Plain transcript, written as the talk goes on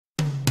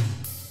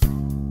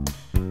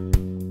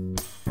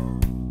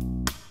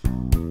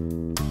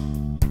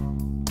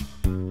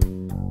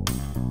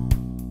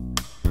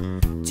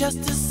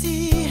just to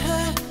see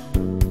her,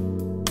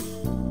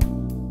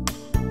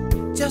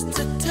 just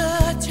to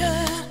touch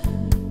her,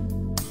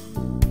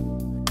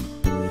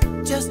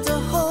 just to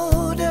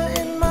hold her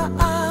in my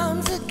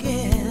arms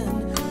again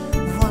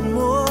one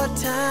more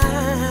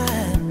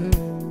time.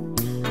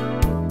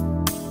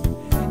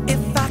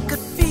 If I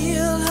could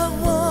feel her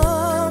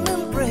warm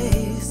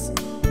embrace,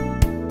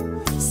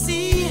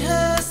 see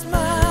her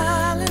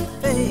smiling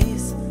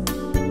face,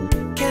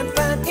 can't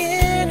find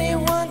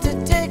anyone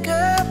to take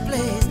her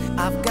place.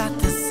 I've got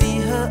to see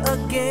her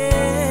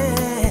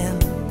again.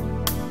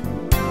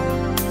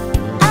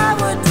 I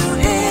would do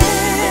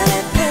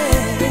anything,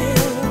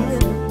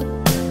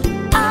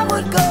 I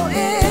would go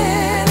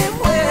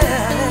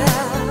anywhere.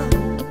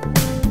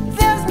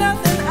 There's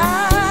nothing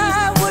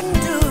I wouldn't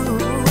do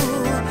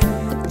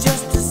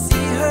just to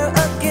see her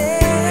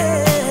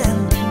again.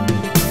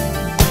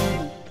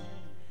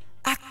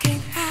 I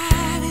can't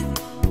hide it,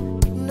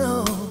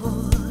 no,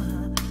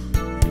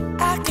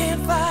 I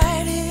can't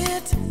fight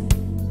it.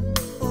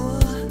 Oh,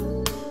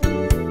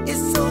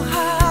 it's so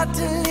hard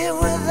to live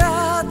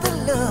without the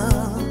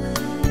love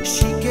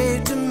she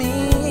gave to me.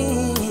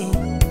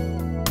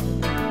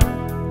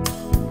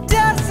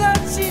 Just so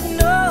she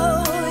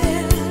know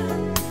it,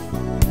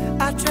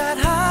 I tried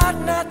hard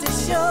not to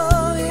show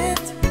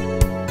it.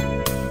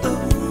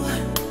 Oh,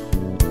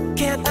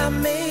 can't I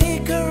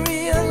make her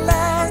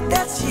realize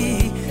that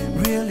she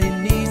really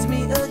needs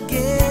me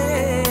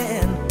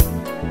again?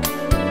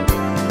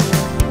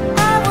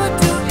 I would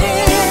do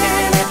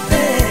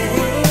anything,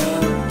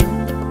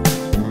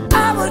 I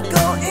would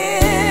go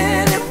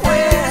anywhere.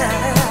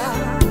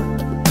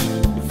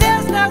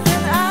 There's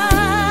nothing I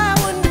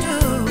wouldn't do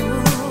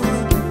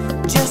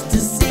just to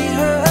see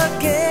her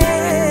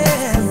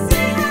again.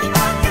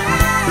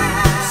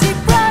 She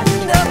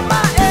brightened up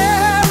my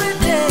every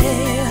day,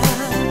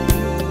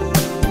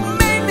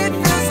 made me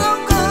feel so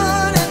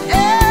good in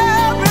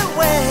every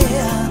way.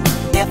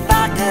 If I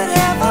could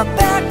have her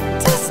back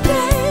to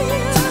stay,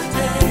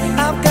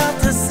 I've got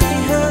to see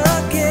her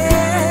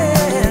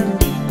again.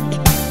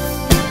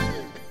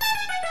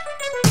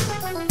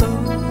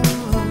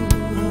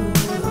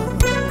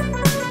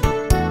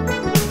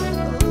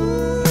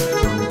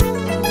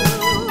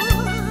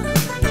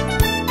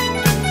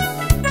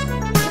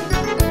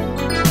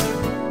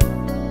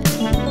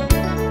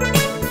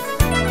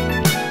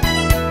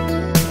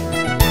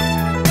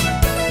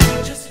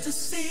 Just to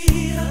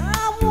see her, I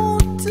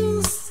want to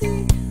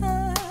see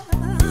her,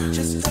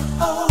 just to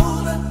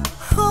hold her,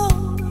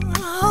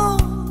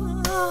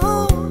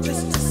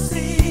 just to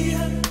see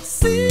her,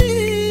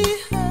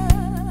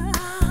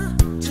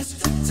 just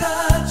to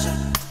touch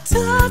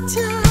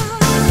her,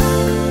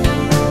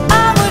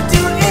 I would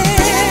do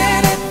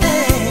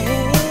anything,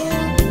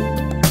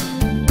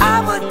 I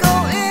would go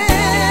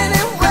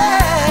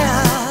anywhere.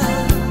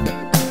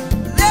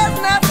 There's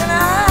nothing I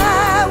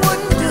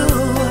wouldn't do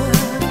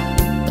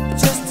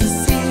just to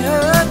see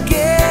her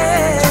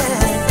again.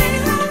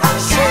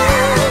 She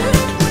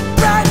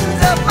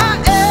brightens up my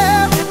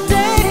every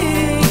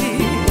day,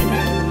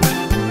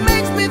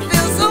 makes me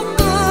feel so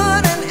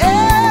good in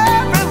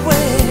every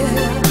way.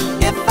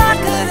 If I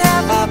could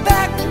have her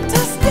back to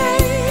stay,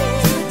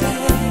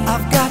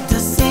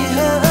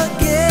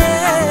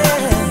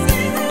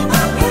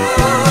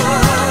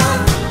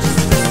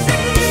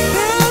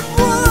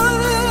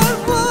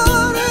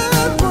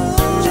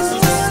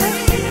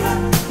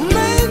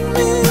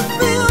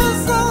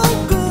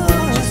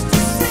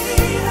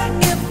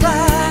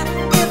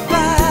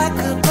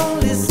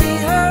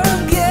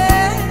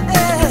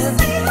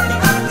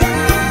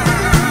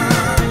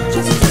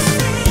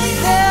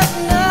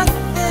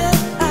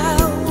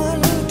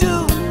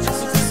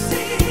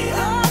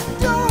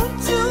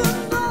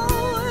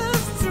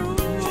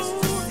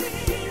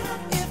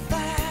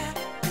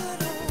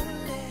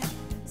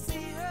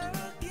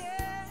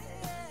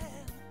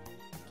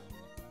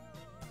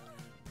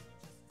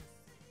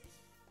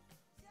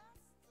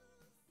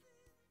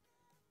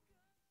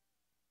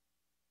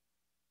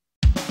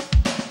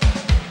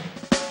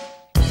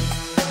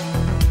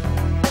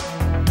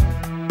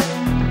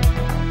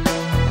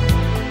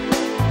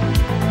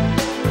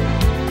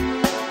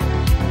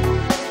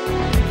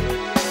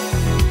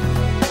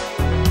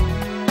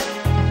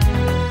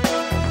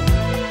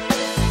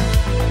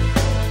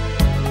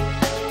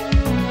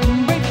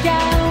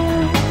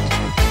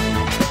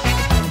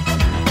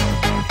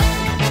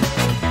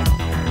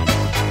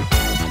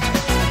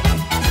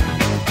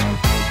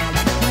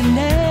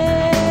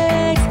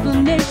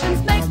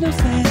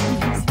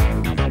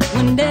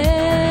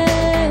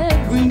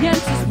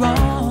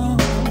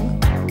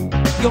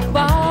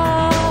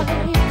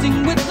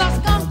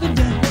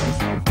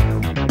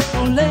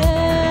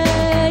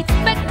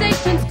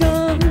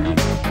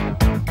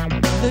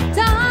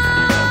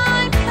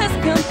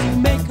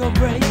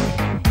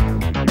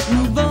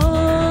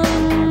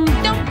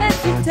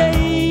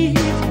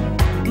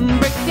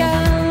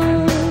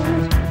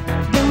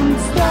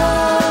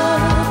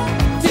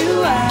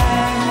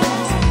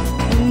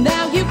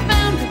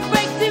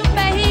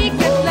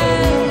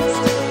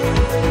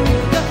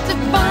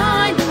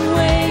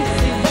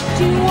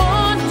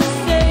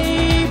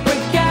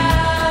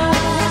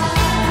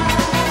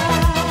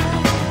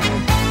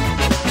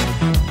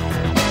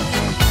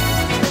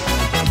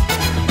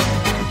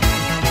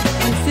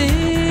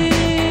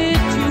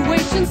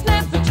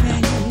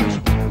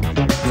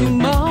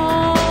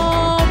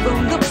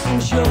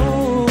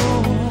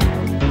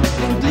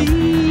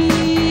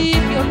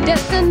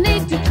 destiny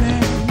to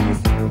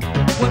change.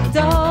 What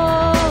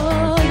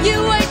are you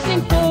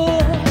waiting for?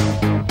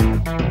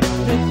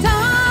 The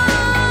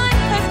time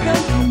has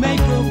come to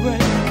make or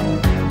break.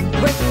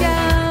 Break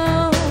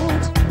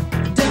out,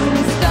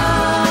 don't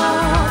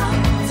stop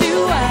to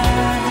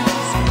ask.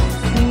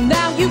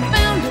 Now you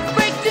found a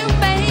break to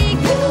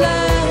make it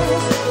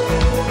last.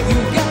 You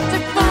got to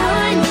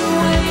find a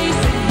way,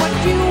 say what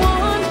you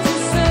want to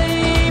say.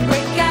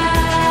 Break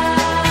out,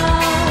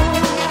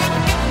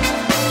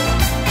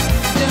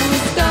 don't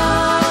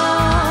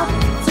stop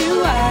to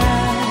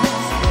ask.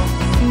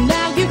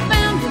 Now you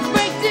found a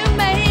break to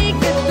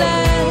make it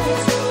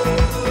last.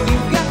 You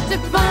got to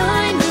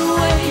find a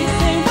way,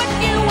 say what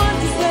you want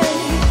to say.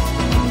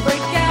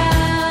 Break out.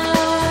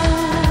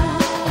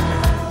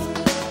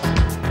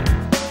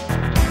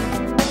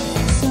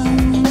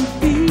 Some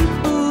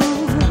people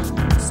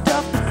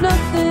stop at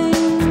nothing.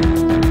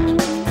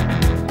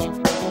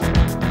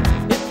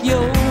 If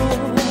you're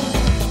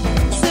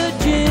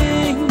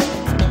searching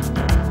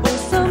for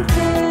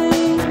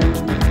something,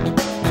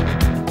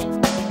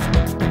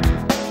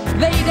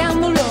 lay down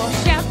the law,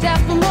 shout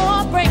out for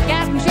more. Break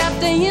out and shout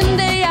day in,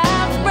 day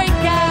out. Break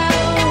out.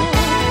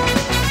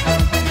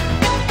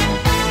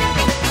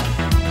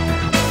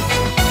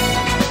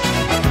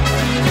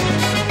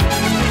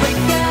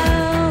 Break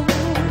out.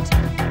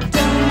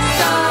 Don't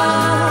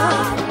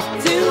stop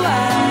to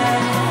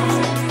ask.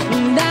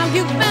 Now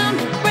you found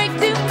a break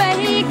to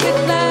make it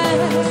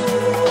last.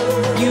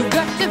 You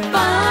got to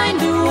find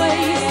a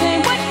way, say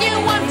what you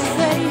want to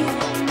say.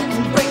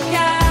 Break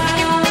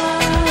out.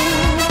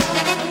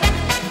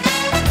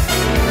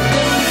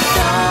 Don't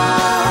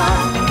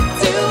stop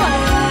to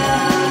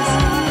ask.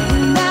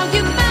 Now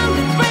you found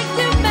a break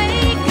to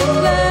make it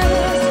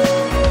last.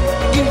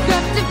 You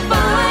got to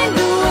find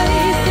a way,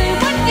 say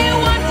what you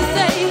want to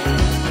say.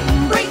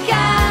 Break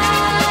out.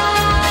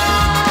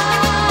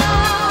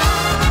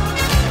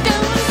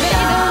 Don't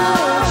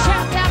stop.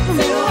 Shout out for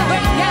more.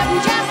 Break out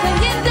and just day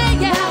in, day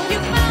out. You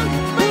found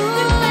a break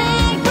to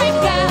make.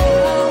 Break out.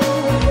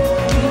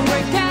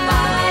 Break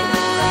out.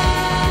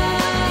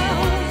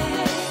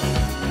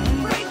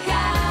 Break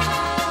out.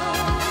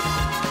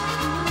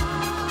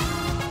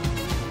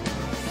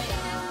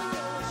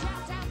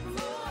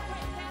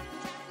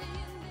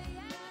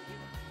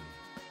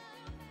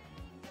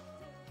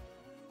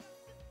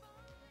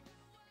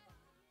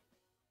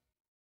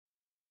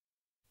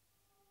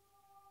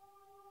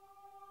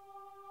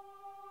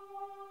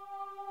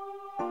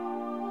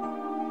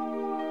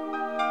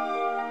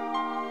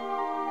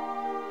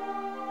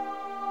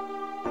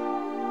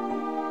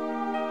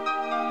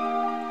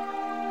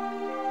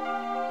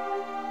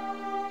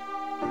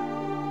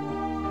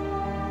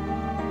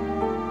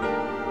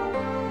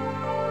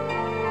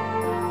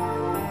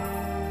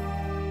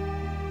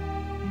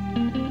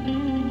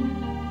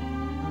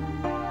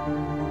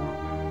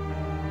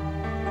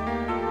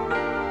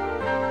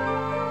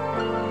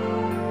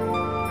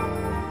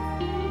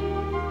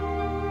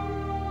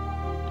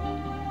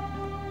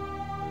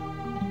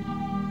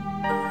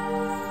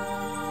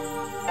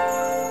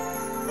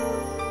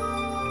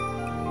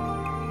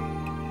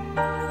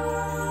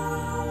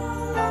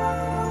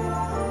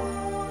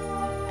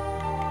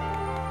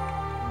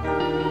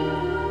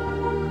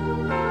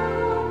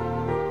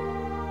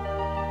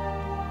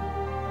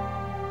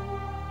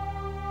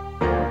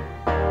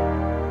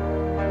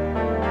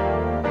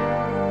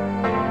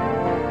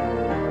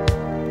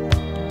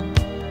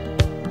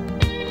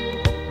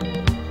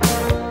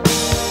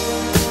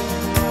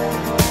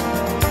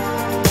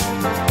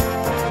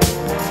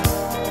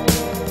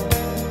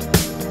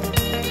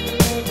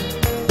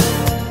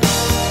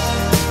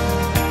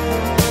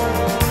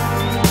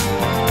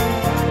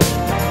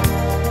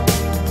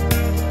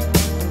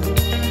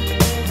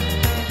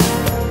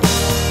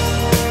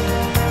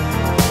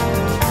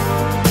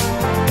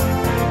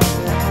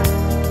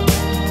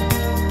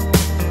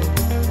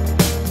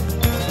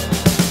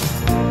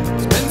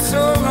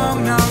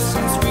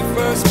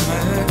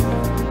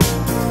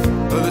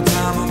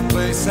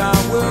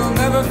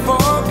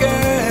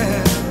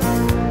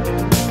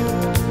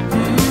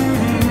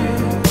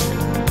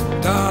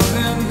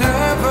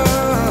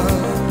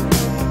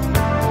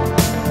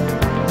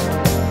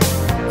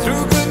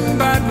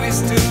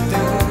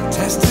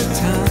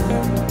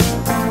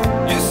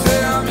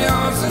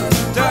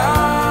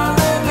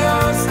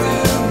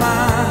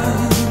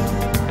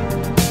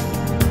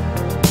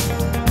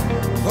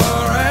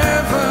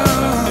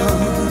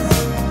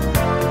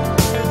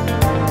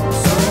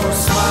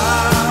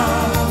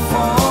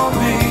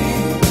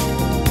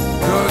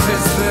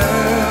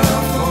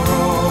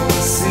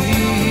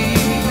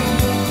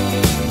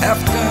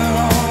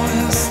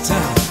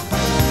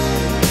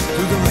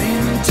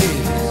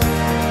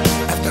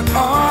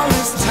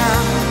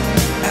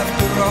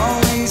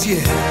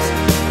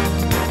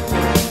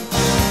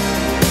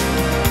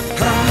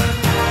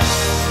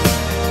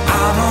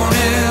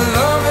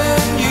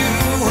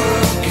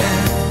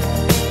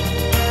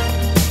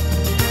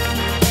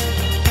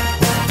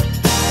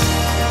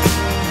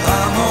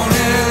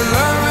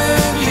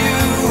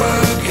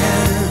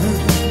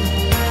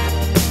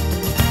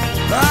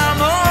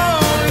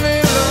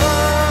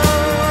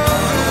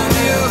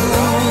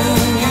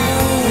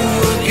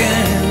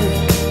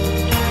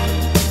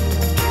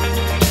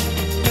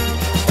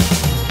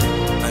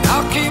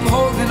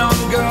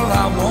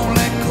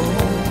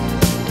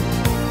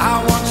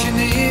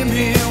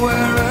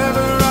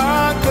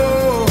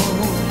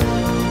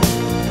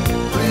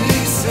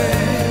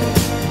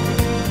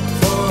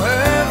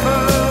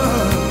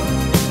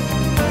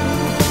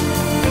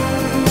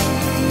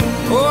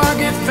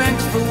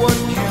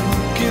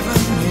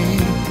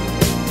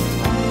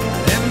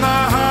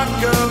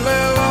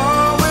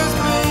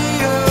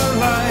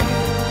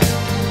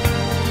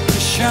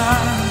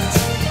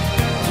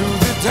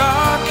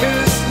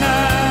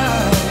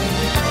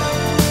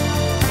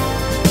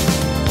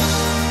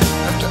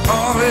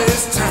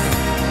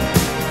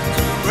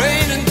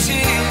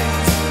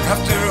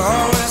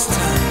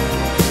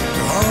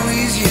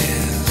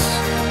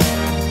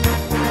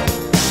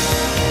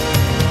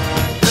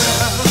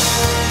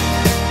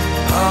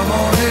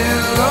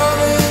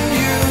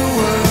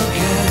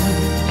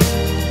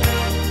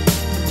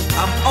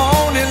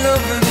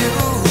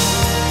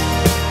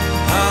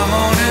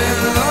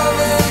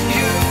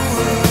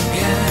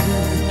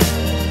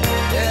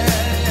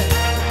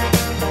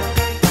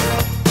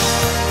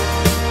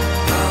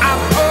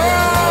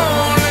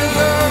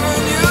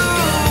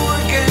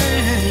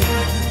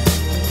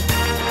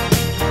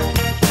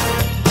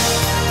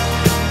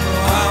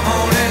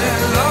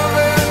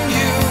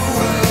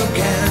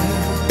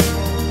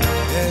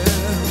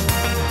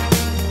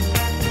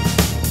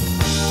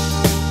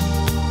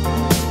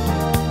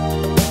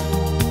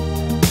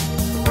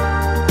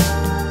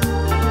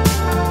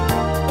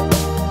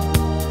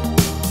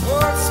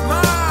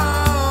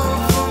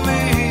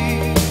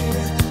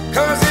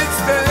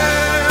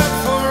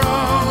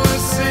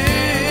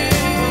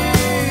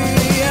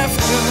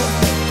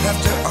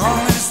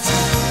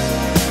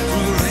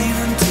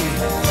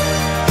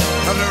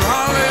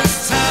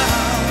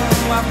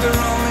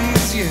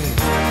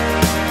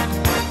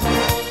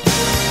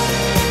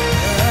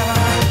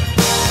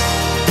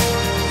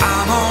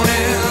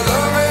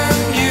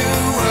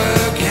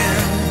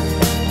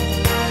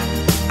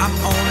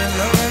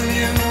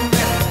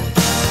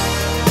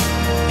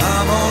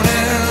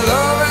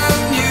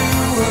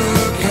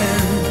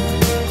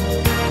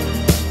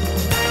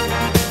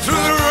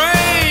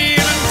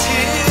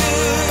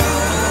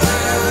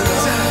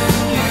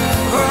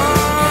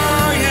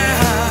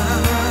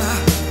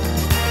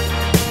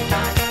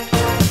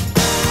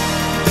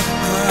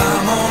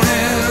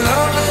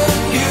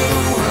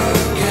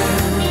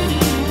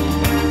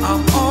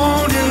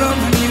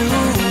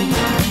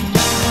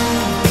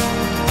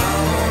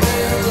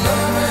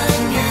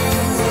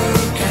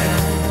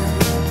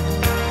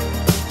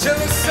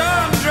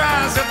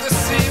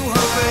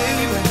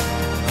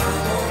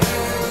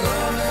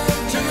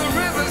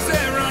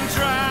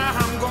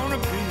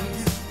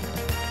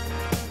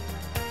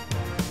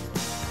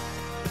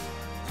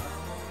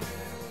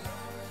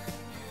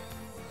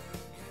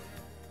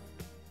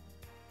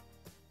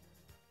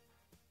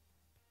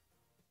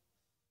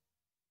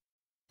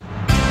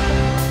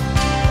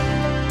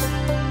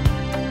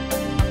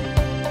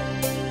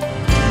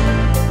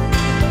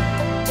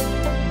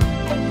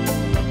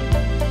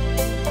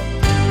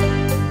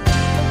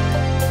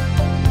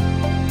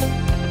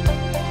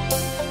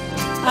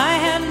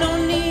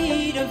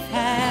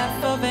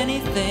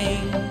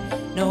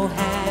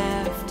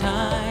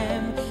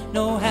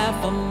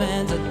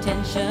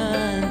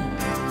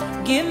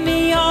 Give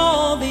me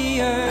all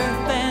the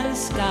earth and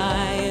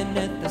sky, and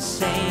at the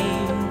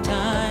same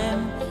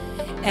time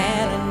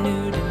add a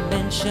new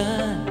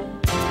dimension.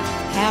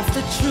 Half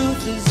the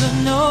truth is of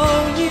no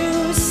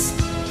use.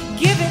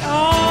 Give it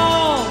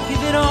all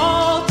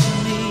to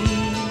me.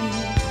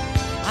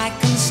 I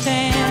can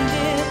stand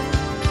it,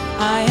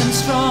 I am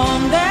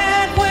strong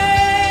that way.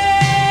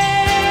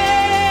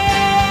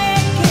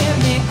 Give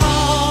me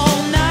all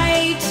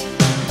night,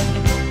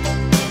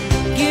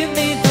 give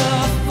me the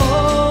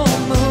full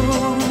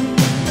moon.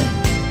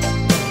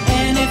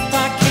 And if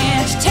I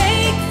can't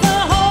take the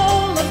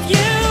whole of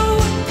you,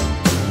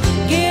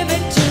 give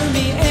it to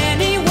me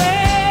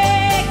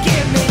anyway.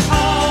 Give me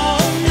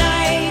all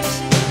night,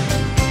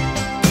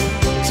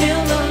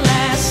 till the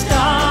last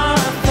star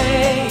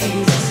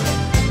fades.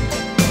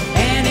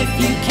 And if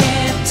you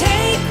can't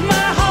take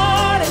my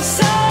heart and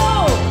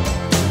soul,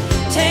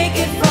 take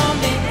it from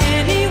me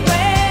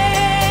anyway.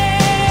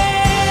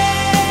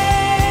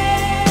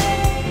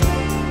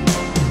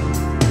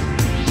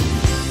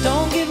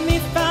 Don't give me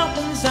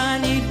fountains, I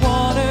need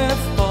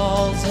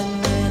waterfalls. And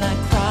when I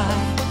cry,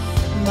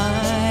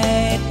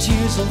 my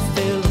tears will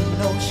fill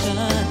an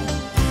ocean.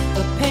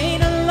 The pain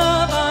and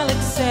love, I'll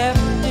accept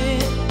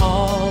it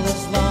all,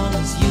 as long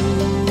as you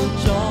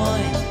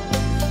join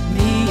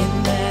me in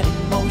that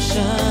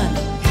emotion.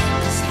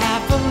 'Cause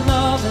half of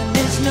loving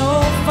is no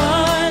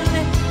fun.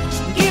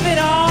 Give it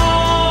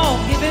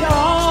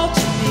all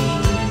to me.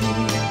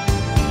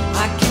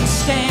 I can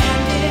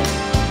stand it,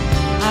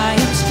 I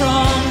am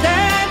strong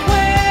that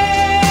way.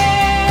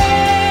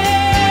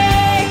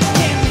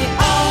 Give me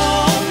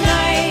all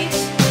night,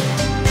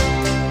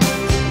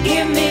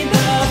 give me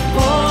the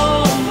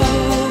full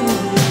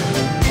moon.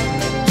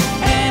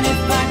 And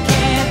if I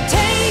can't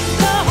take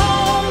the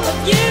whole of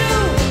you,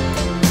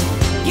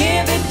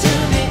 give it to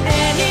me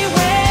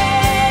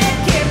anyway.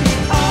 Give me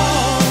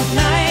all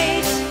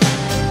night,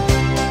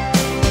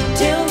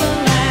 till the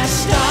last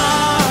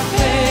star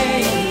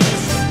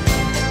fades.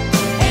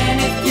 And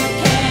if you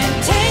can't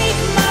take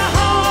my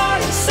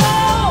heart and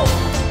soul,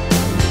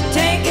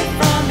 take it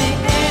from me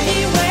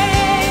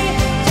anyway.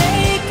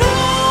 Take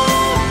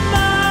all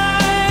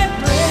my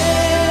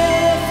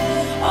breath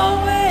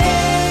away.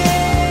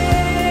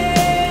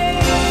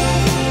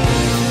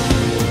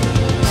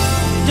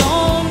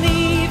 Don't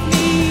leave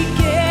me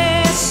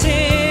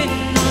guessing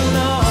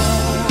alone.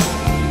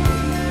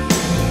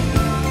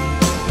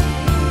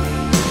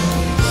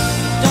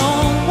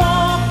 Don't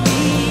walk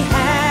me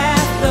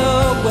half the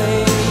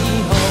way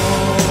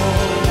home.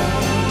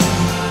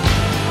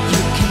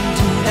 You can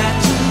do that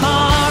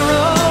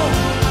tomorrow.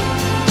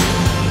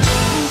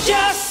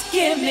 Just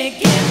give me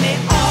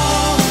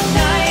all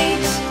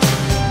night.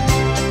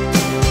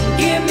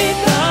 Give me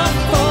the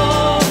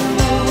full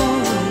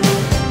moon.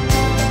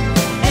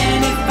 And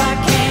if I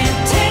can't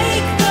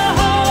take the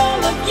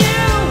whole of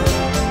you,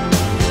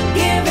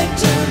 give it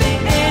to me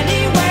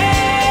anyway.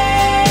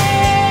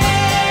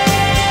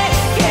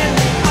 Give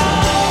me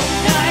all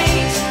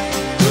night,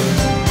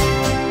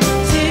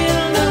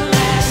 till the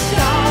last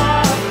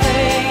star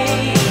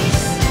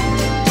fades.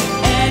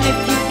 And if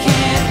you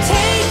can't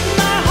take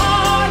my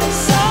heart and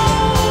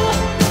soul,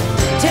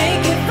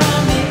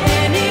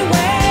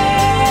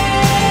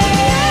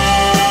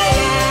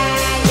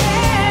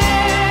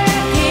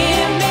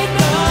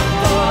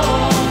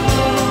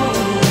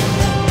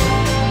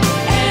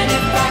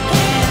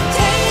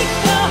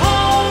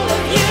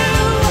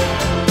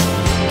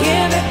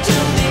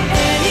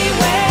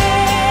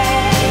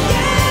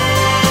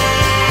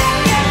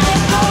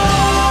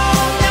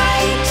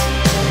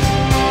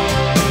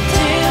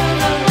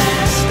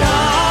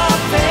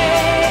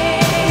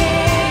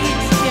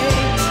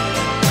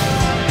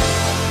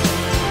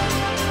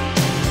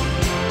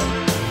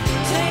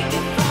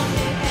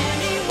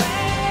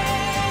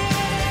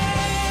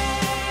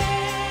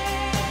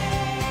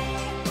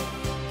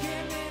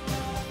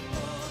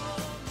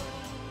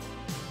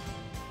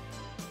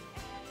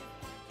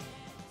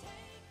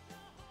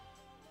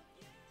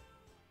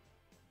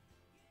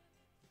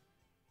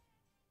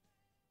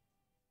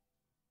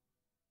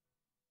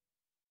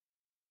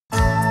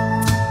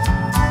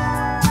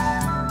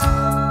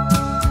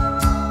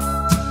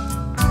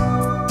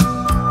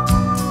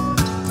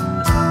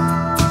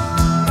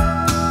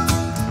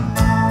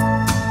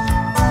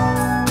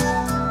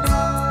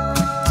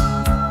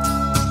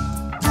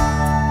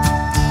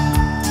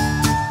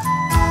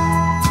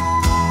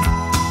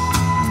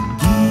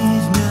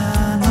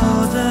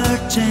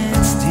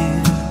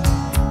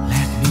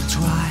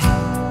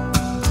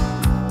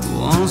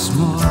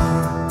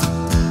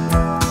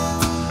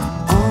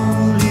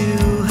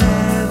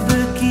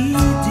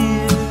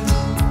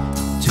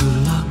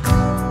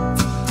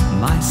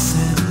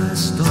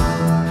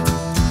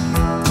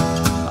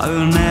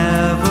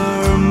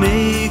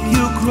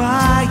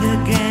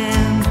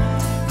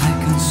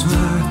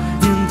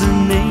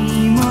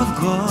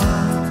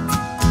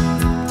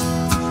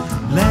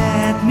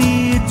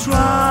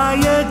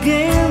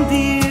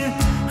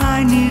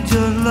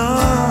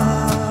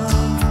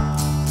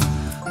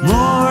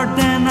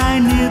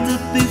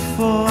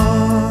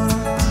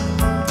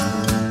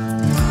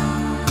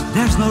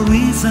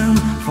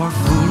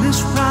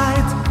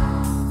 pride.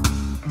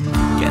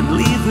 Can't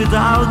live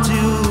without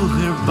you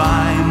here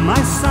by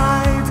my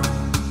side.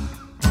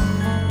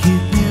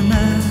 Keeping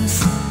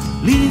us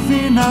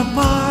living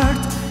apart,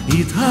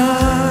 it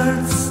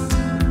hurts,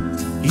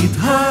 it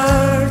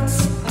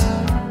hurts.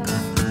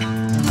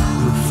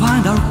 We'll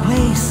find our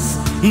place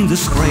in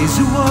this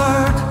crazy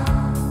world,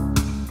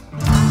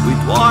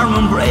 with warm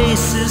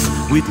embraces,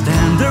 with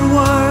tender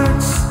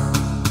words,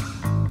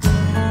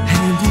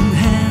 hand in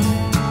hand,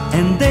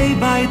 and day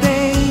by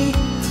day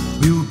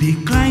we'll be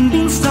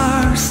climbing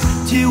stars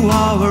to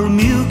our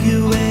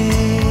Milky Way.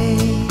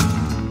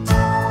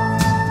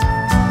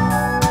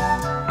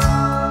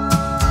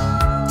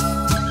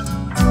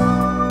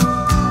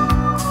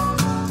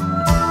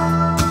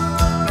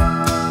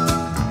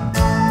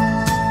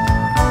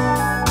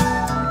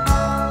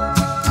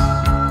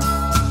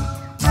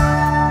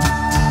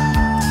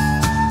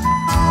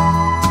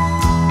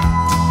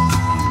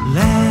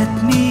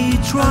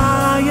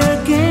 Try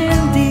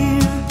again,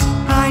 dear,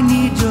 I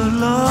need your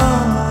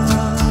love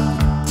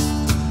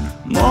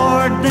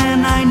more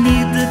than I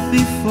needed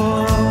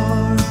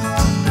before.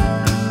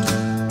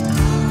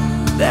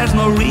 There's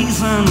no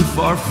reason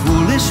for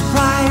foolish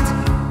pride.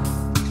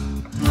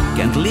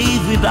 Can't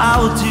live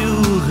without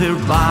you here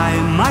by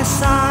my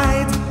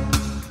side.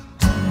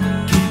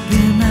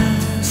 Keeping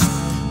us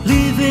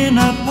living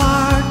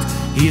apart,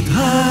 it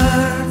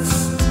hurts,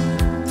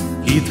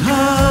 it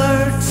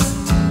hurts.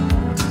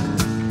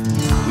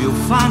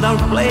 We'll find our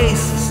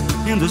places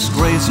in this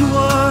crazy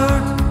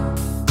world,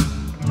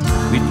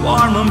 with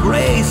warm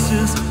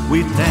embraces,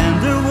 with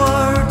tender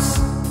words,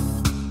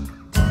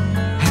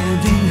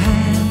 hand in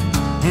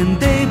hand, and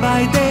day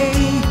by day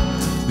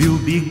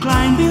we'll be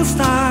climbing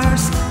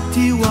stars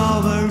to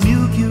our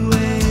Milky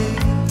Way.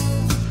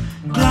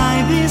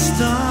 Climbing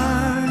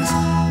stars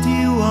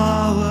to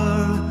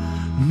our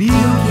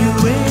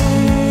Milky Way.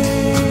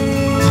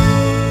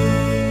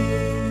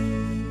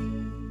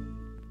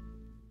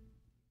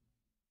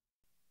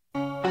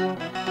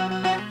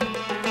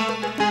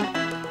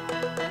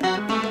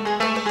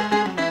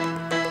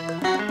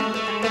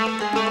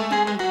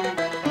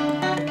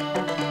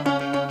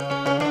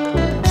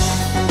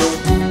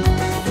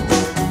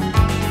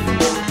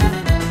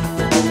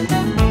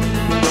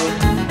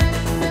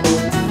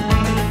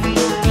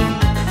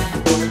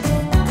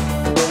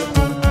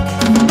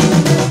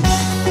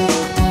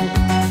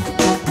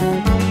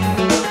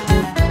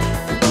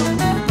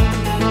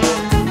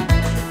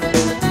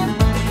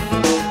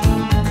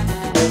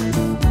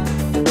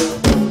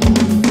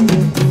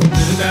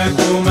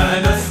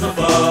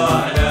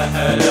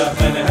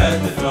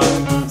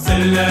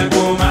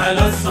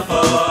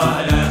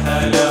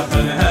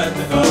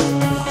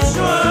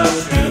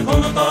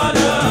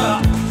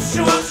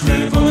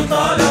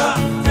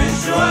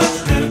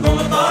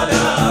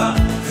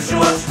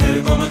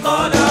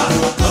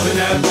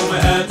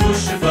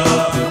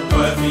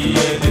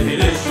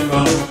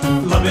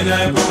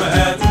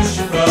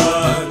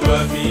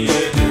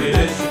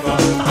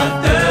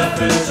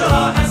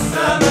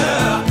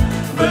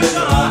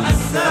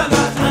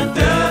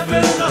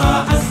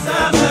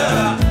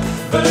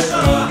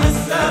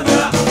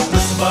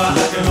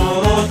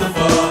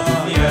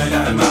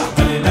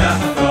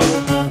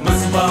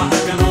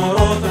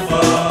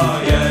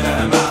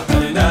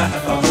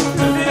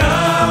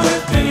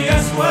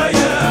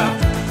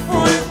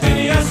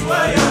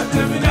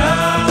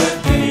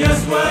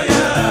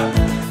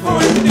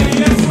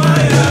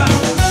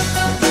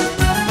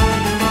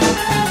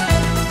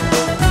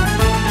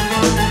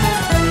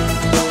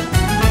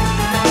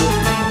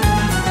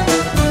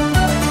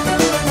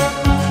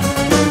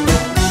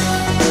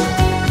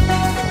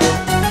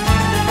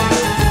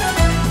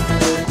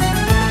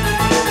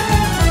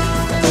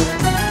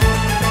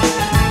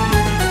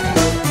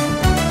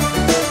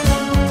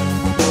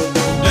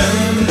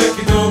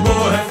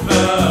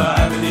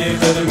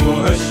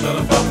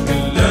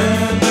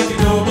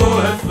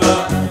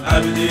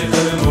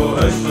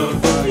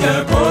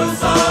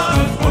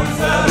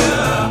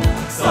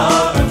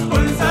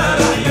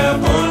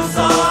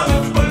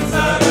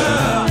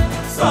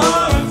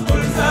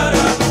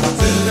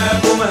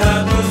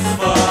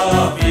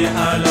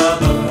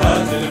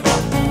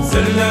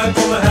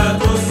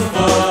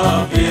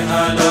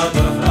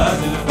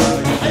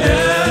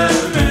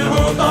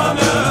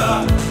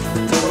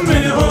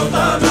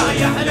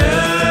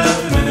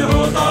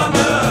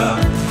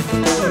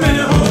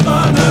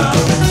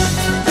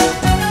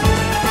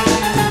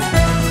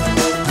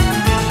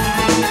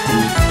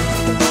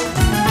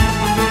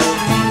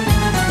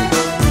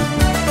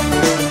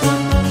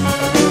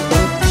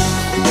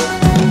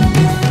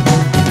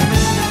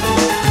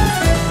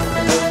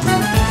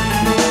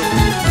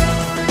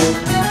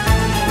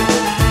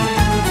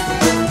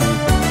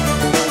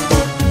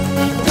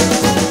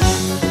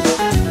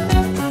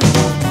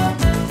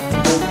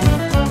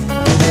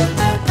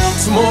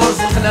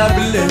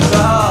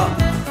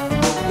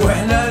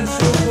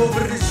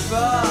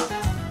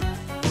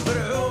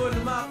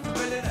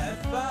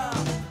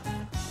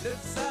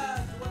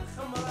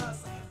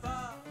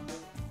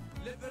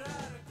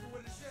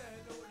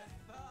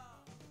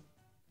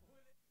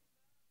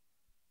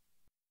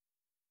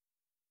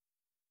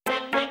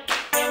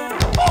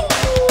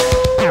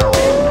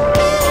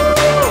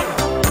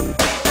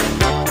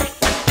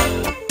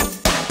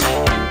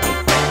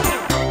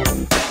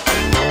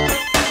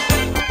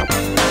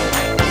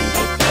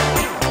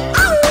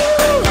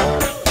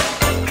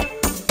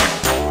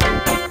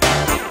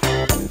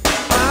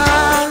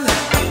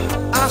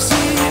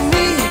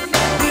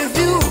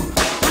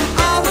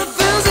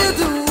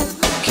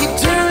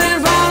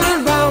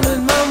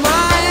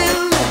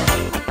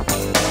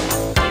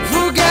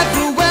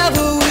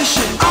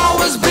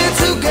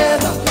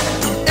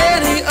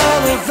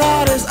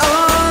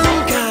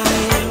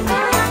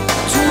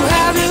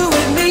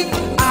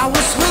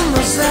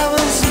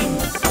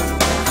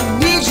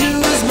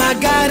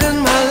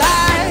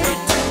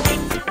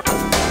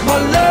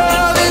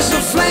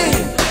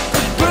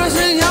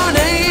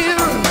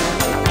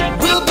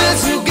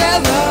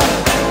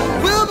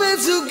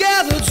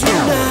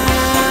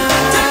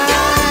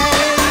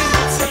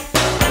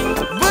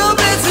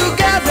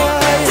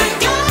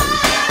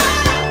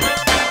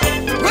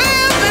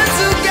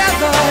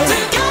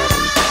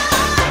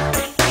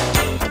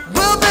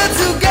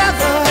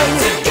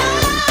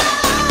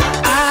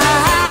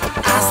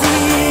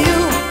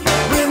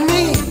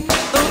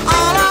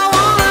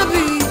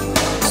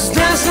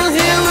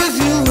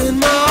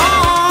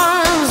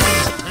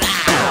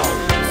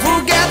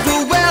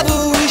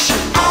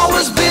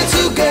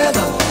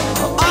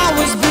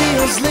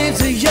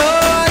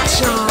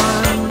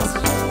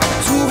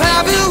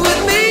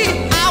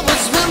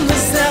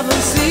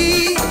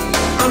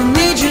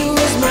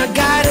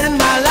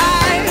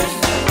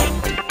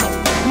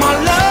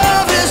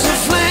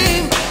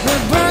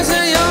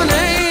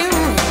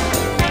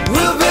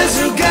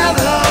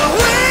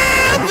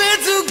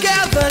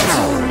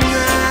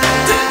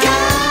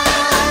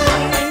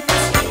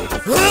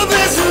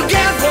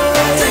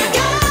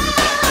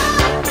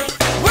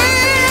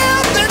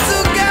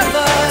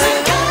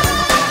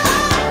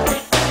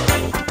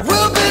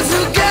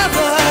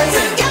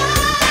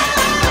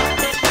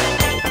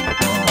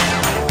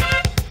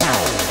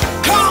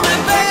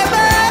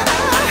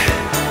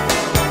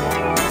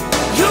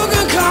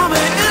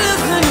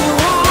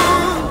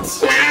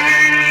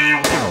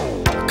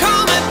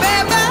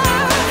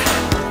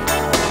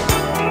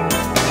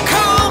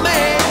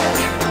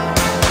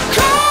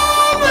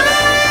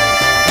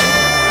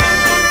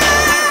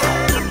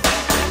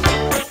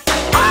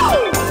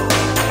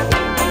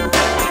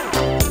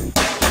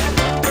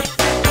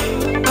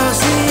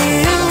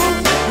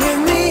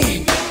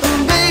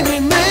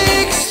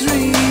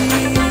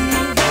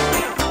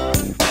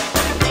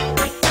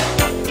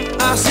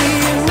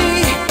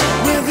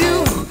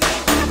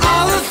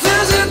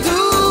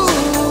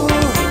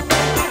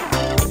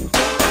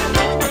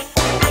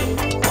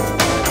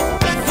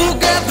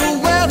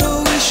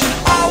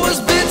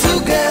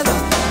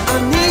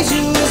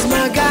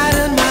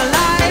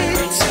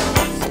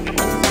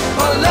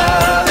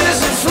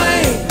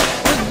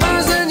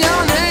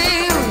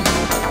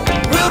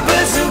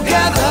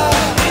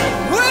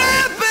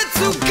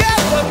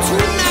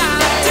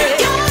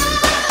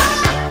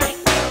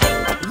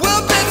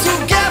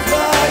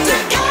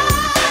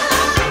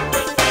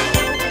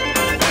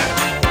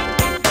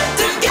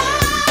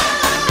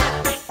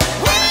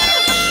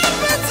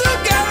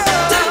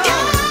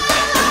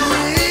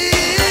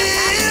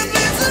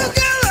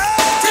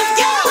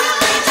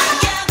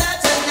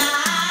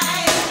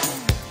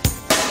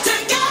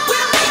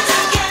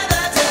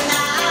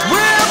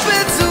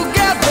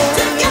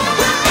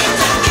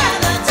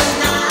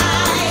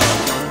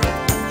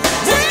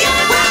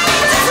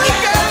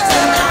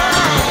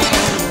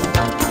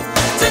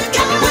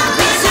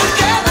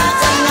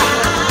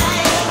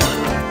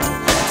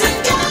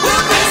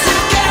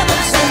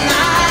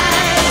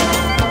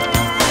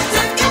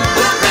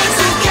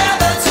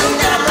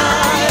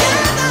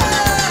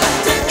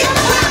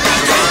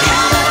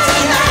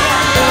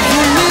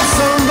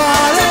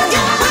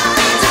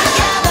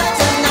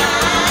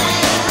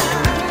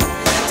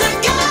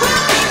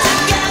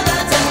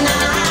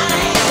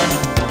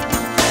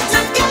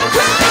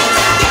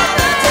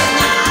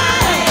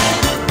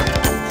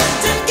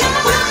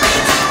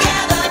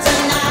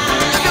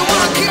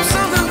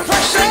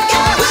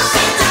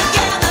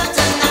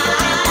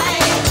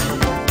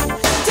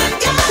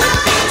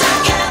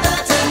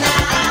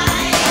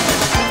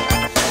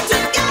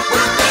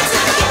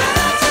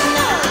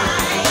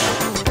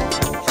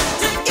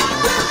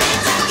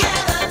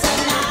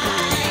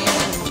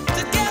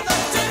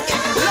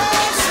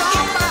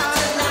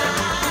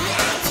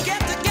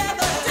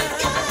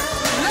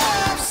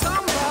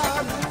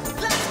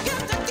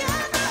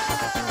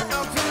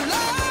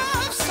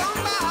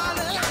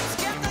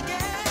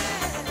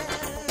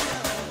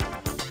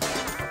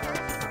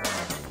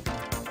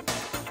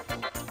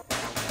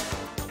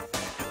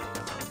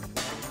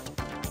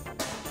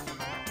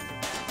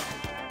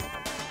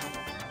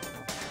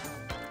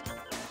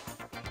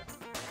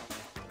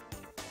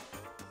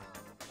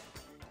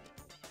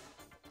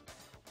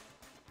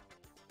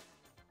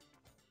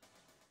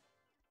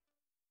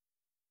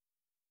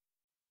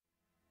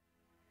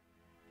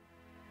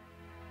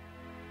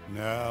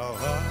 Now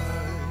I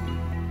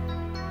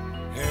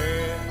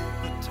had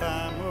the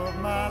time of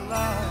my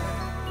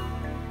life.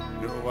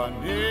 No, I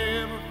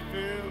never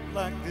felt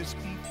like this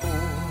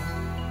before.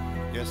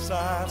 Yes,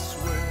 I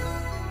swear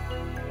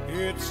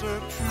it's a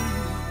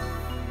truth,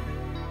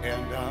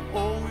 and I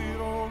owe it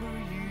all to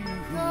you.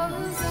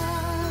 'Cause I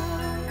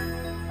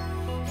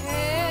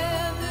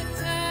had the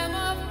time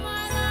of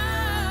my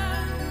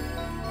life,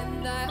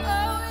 and I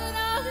owe it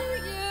all to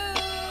you.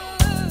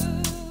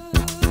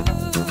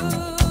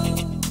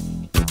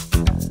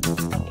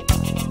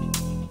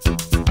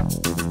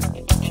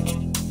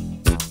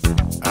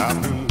 I've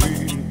been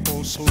waiting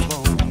for so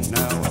long.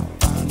 Now I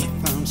finally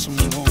found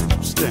someone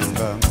to stand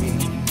by me.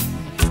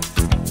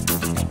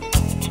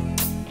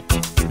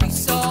 We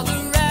saw the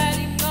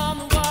writing on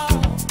the wall.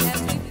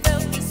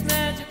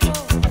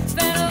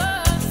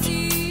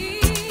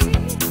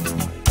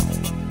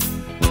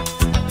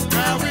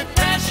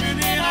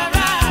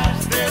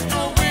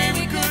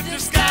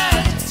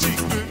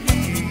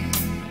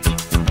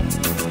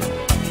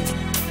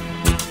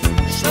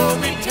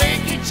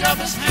 each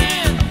other's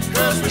hand,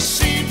 'cause we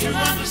seem to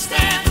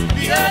understand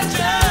the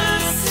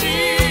urgency.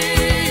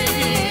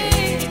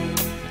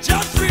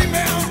 Just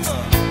remember,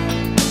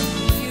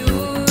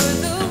 You're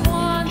the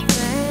one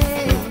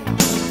thing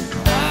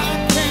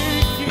I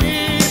can't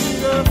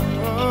give up.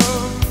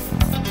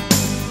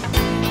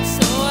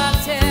 So I'll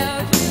tell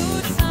you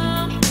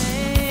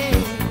something.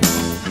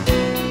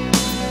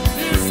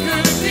 This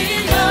could be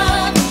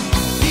love,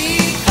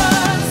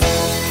 because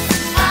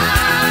I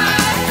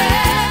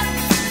had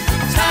the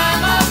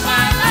time of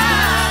my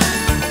life.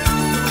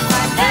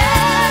 I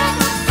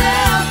never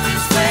felt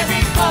this way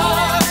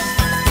before.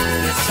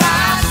 Yes,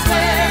 I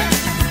swear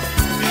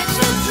it's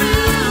so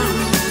true,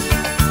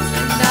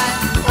 and I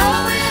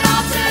owe it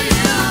all to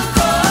you,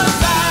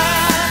 'cause I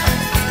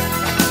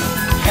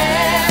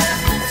had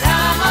the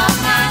time of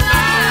my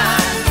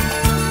life,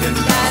 and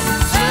I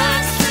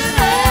searched in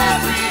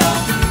every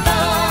open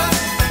door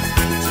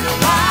till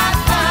I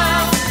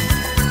found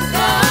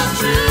the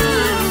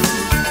truth,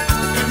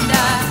 and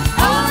I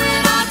owe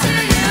it all to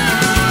you.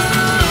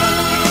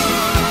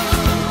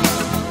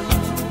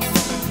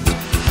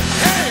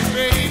 Hey,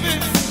 baby.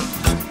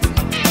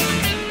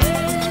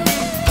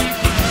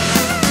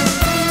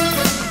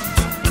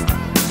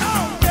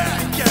 Oh, yeah,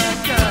 yeah,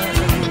 yeah.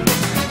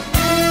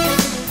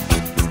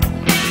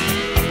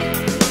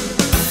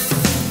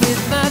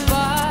 With my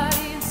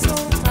body and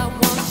soul, I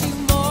want you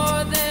more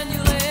than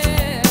you'll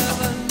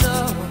ever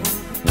know.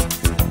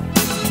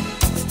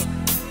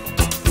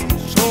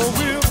 So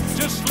we'll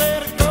just let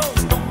it go.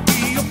 Don't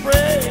be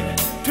afraid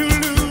to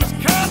lose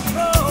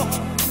control.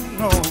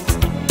 No.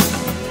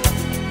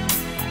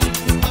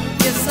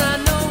 Yes, I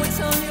know it's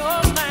on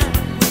your mind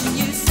when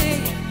you say,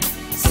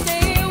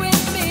 stay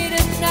with me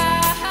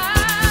tonight.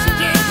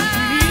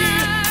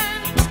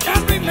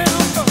 And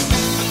remember,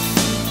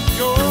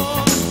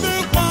 you're the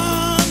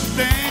one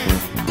thing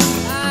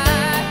I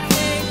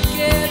can't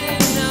get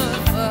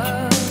enough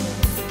of.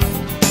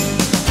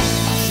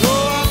 so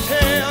I'll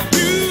tell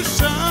you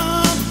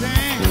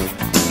something.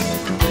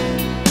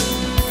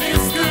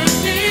 This could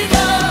be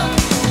love,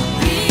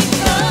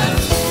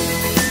 because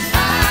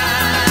I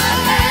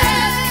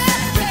had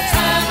the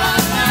time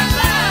of my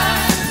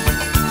life.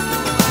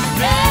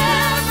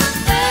 Never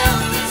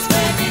felt this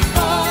way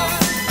before.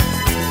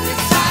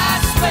 Yes, I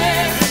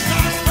swear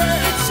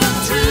it's so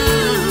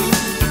true,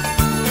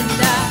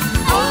 and I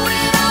owe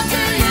it all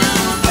to you,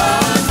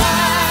 'cause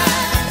I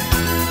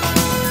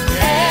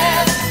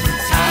had the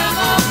time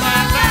of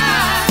my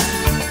life,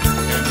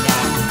 and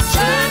I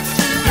searched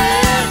through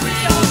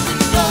every open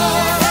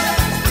door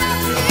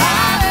till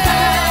I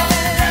found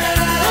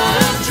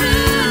the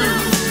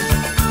truth,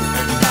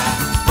 and I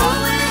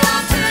owe it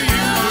all to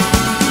you.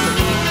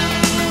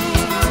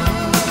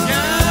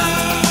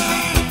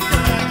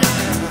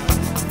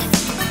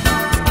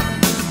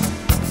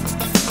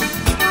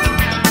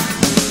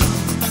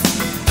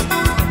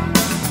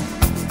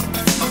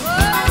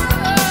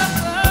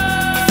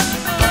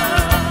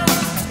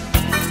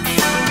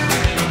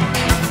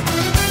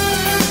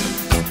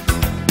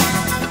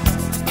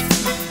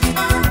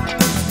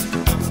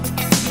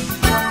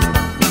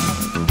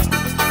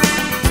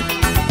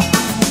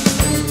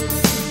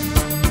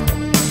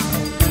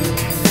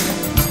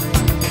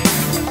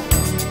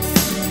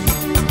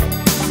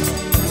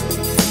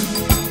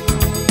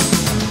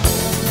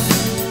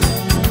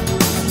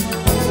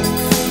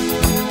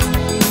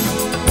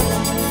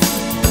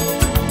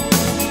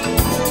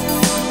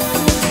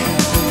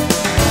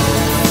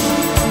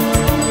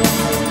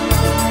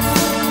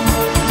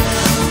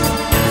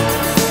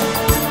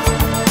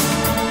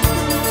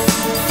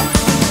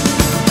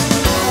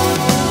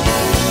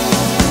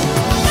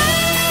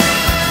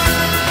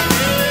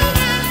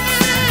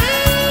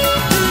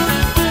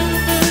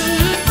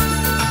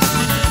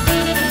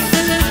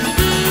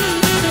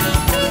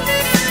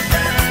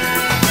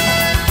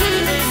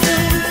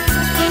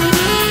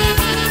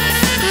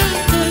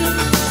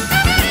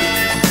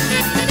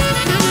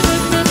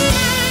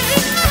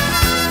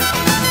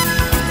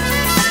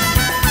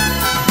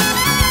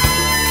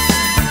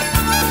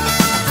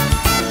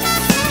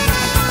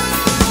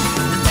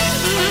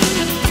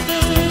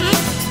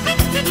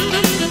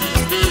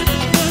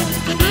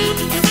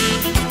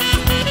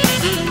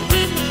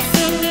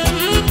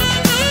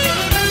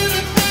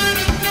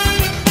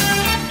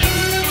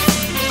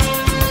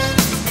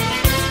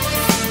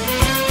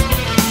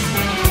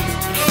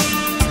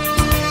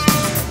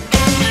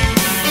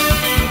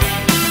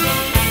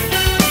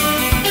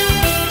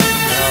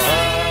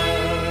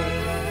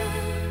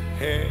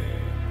 Had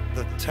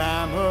the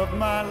time of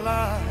my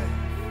life.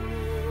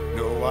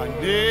 No, I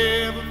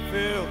never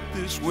felt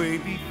this way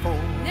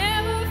before.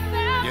 Never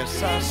felt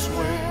Yes, I this swear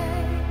way.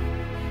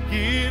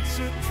 it's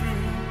a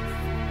truth,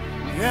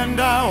 and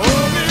I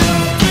owe it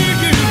all to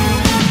you.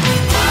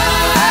 I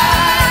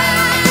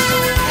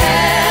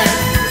had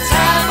the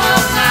time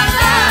of my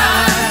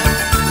life.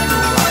 No,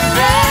 I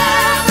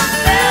never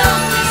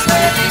felt this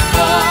way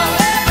before.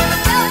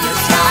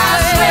 Yes, I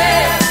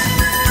swear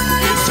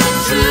it's a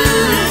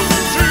truth,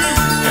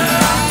 and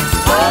I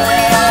owe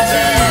it all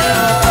to you,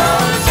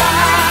 'cause I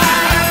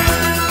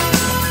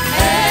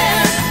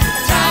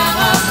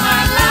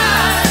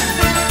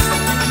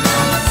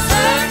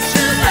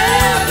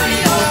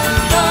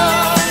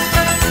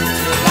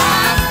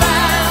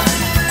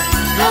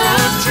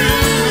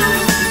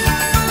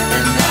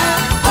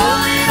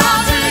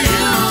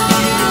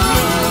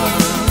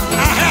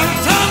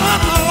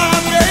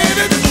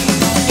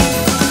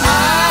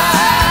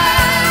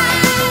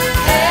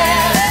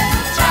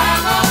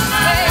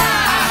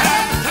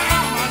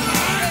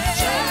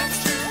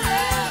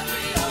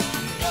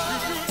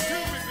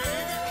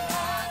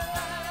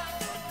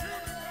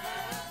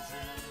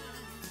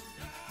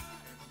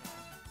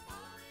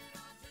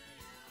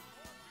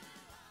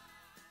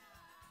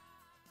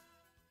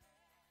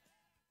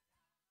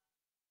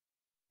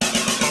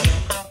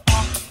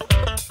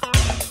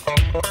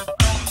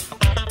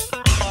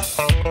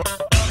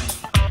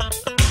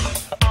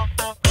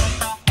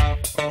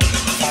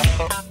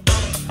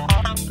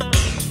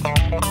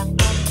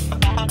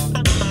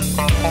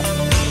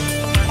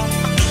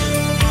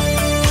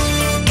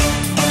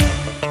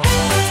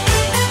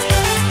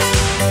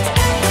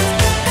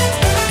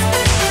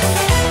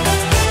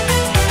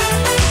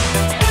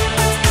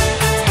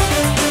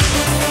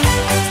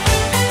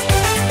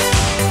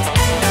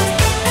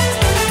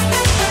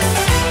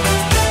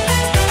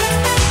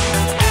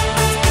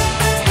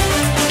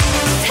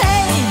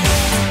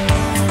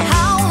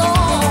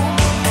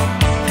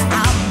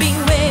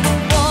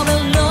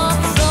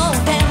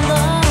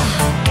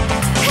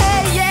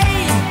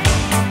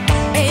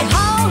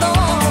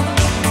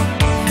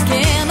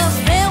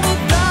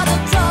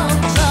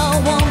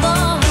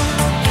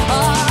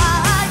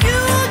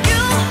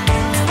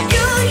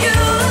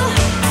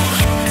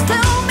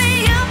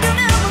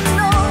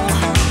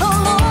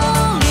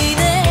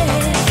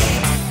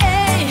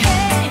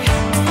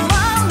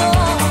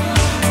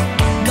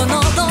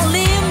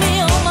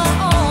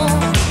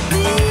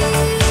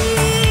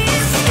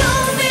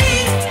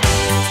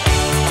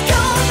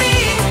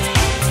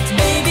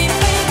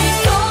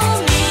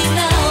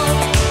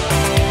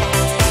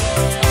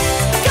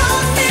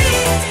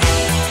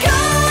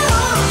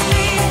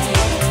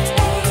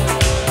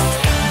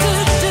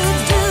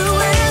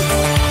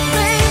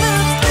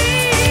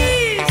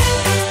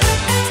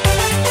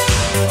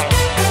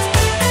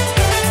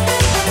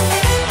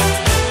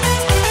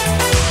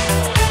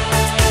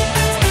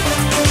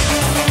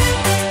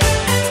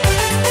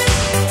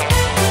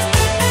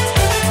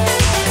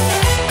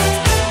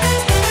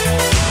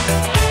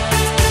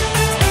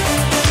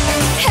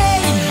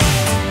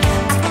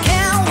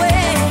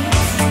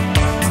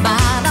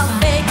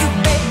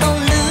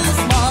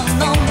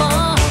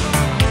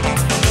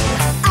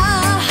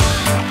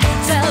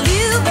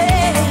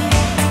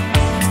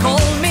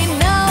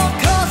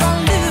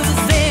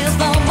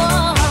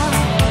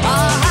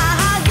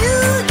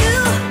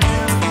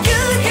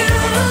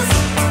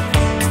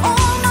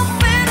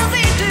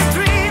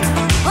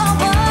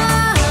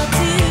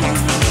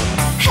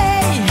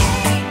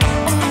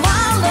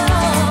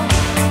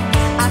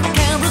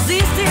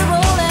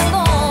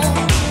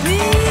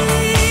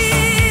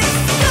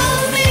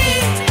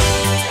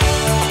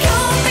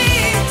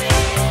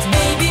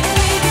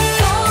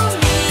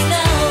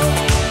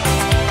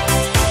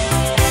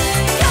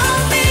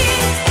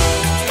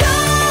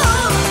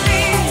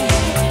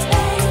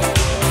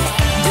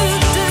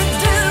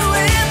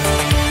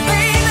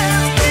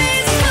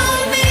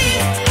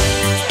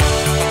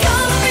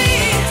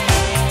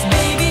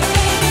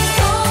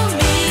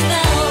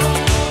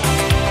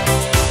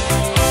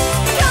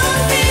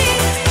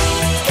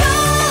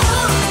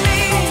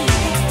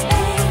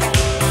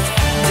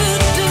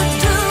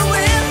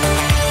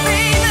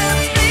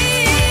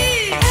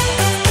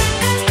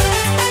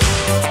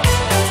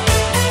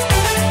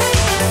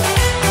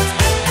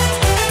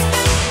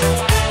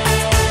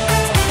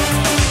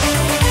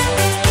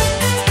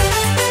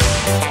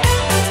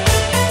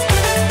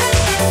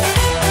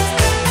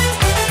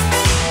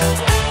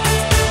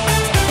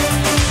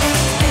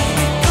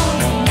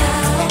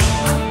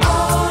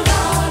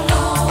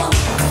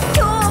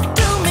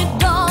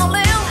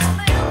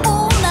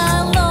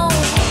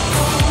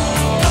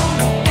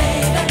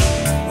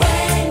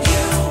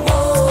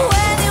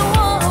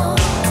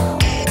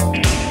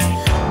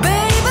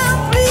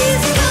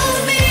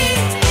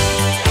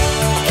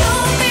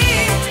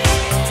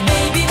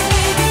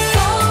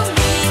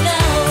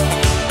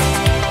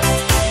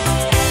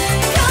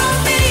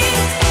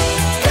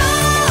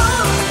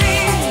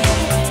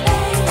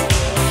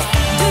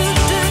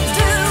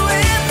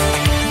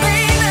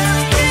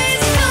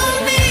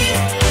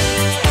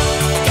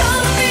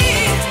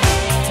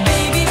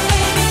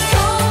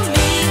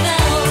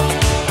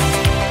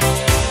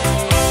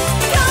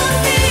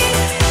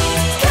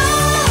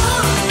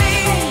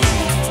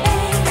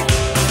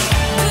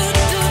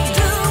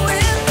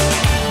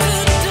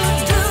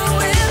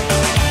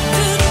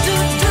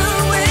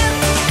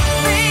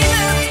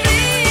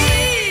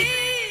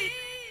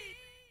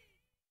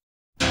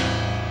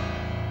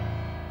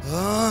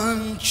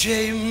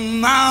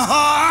unchain my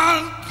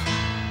heart,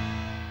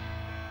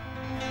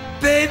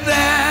 baby,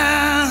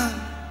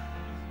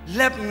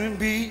 let me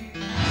be.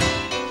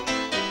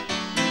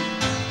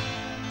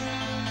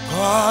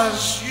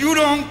 'Cause you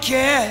don't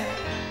care.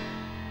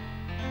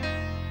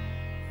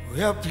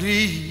 Well,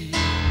 please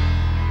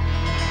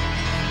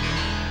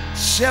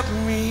set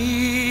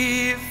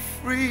me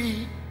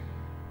free.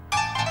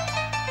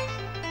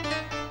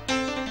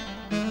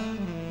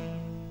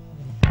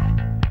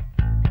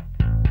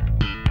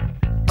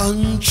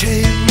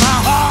 Unchain my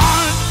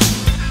heart,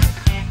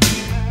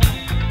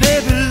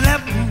 baby,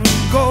 let me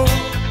go.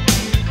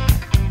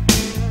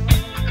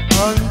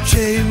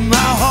 Unchain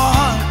my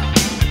heart,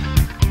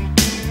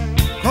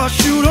 'cause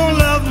you don't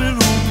love me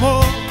no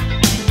more.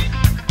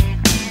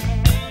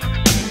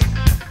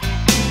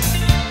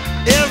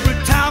 Every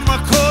time I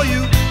call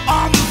you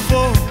on the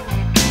phone,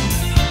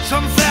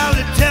 some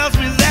fella tells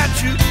me that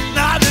you're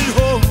not at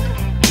home.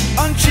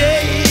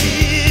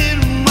 Unchain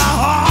my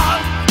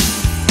heart,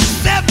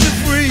 set me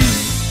free.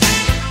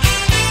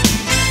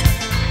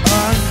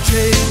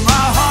 Unchain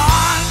my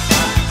heart,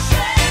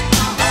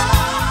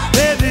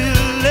 baby,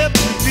 let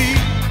me be.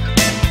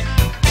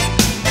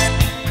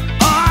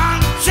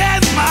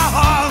 Unchain my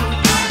heart,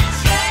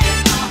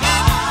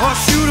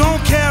 'cause you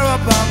don't care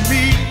about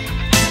me.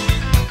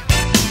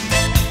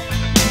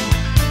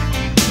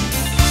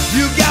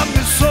 You got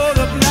me sort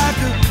of like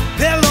a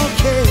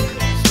pillowcase,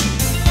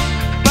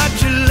 but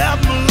you let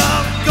my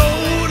love go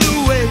to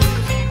waste.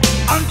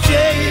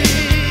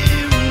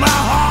 Unchain my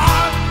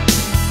heart,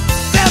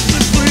 set me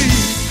free.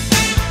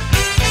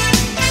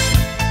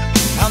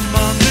 I'm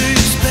under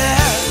your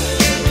spell,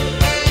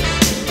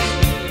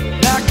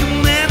 like a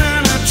man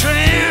in a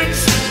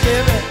trance,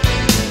 baby.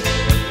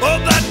 Oh,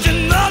 but you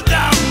know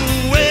damn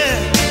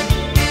well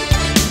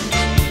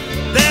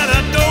that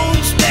I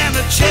don't stand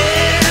a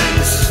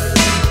chance.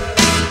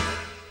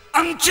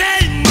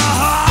 Unchain my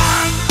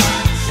heart,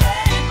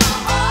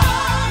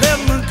 let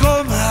me go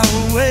my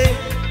way.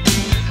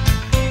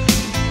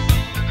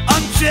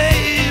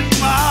 Unchain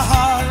my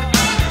heart,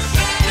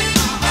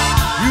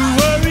 you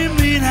worry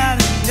me night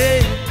and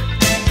day.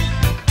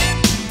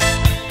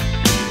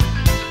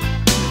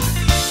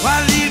 Why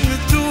lead me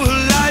through a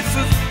life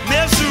of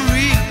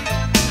misery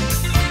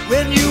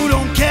when you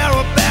don't care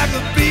a bag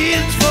of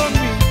beans for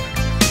me?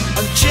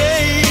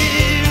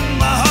 Unchain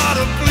my heart,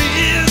 oh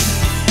please,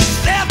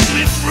 set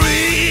me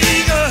free.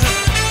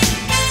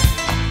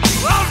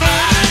 All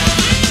right.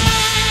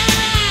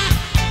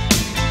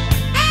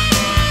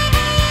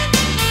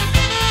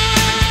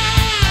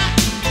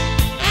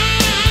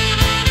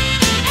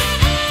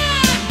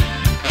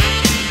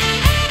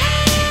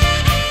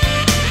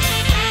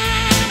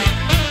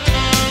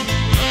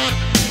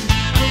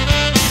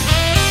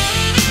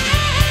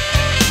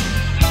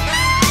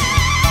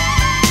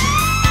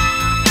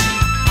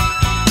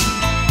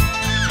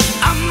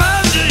 I'm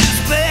under your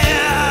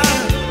spell,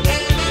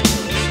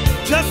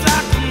 just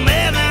like a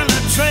man in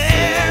a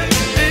trance,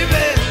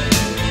 baby.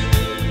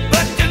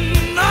 But you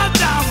know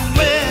damn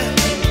well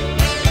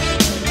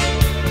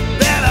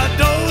that I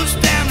don't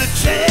stand a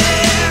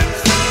chance.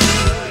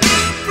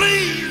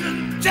 Please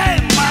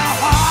unchain my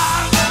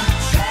heart,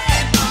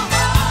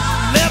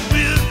 let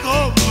me go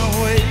my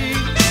way.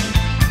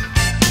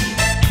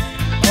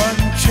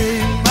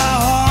 Unchain my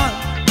heart,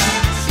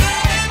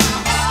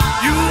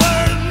 you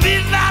worry me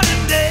night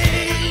and day.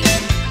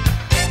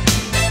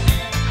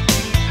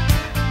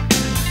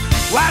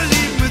 Why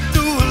lead me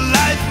through a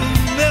life of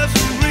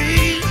misery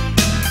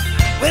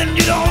when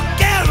you don't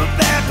care a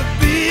bag of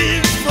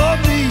beans for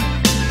me?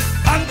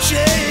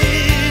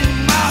 Unchain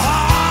my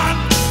heart,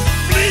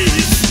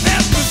 please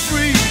set me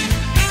free.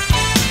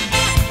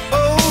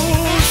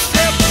 Oh,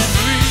 set me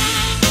free.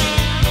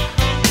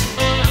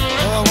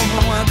 Oh,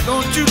 why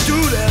don't you do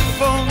that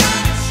for me?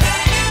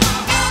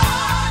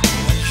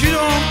 You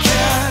don't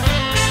care.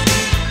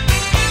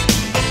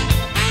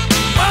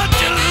 Won't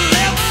you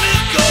let me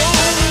go?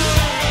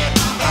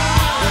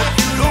 If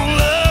you don't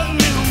love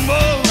me no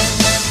more.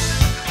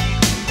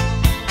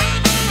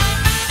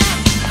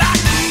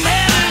 Like a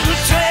man in a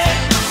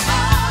trance.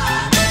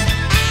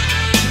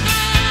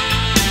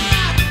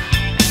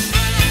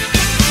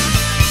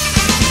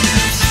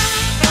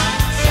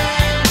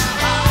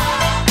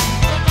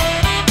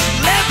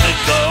 Let me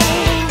go.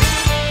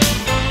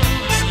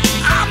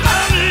 I'm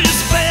under your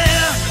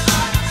spell,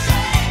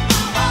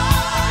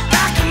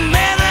 like a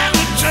man in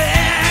a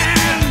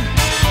trance.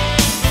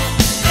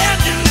 And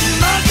you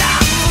know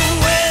damn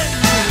well,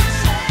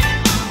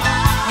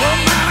 oh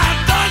man, I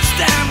don't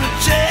stand a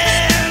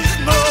chance,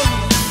 no.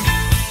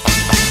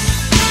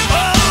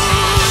 Oh,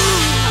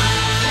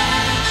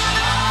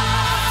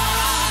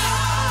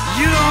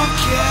 you don't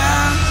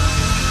care.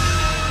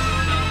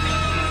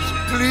 So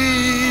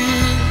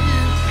please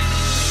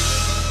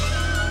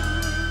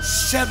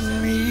set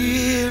me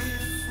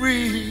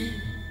free.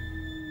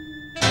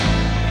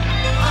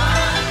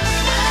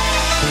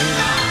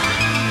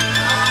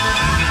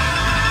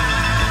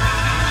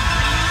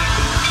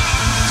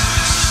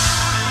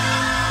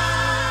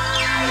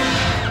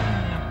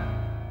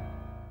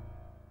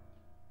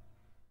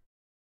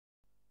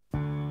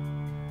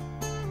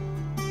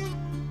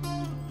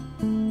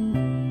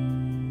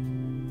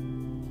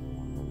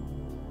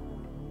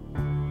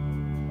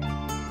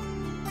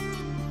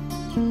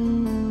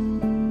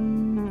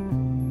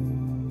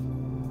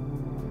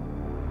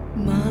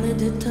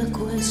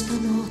 questa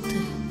notte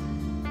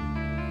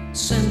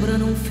sembra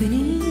non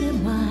finire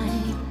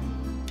mai.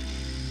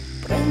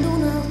 Prendo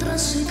un'altra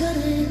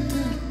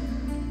sigaretta,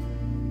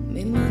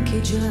 mi manchi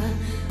già,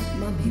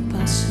 ma mi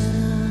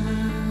passerà.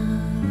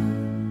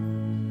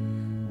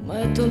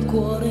 Metto il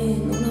cuore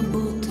in una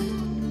botte,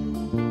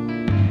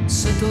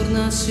 se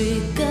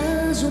tornassi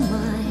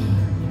casomai.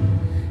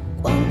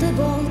 Quante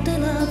volte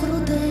l'avrò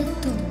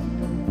detto,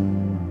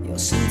 io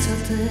senza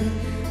te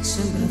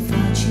sembra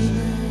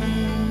facile.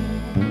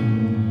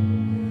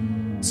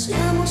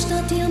 Siamo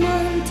stati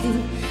amanti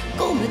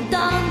come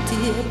tanti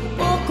e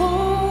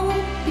poco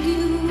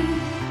più,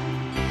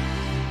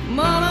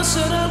 ma la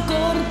sera il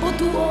corpo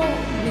tuo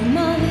mi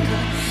manca,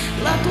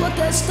 la tua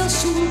testa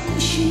sul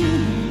cuscino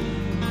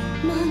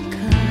manca.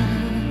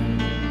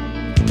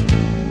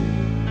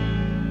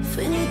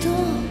 Finito,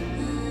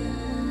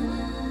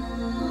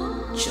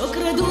 ci ho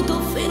creduto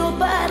fino a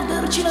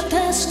perderci la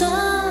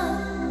testa.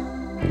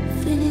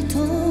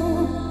 Finito,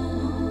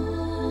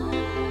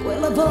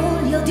 quella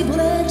voglia di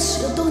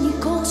volersi ad ogni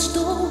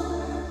costo.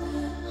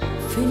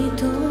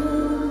 Finito,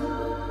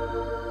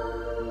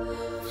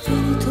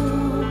 finito,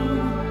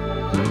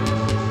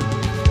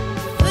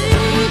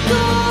 finito.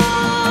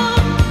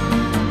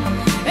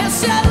 E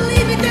se al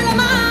limite la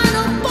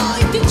mano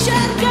poi ti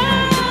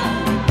cerca.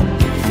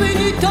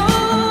 Finito,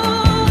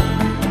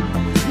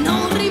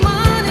 non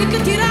rimane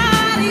che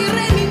tirare i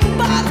remi in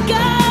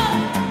barca.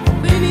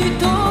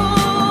 Finito,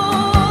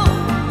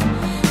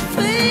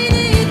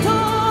 finito,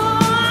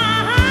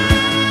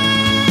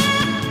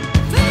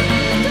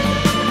 finito.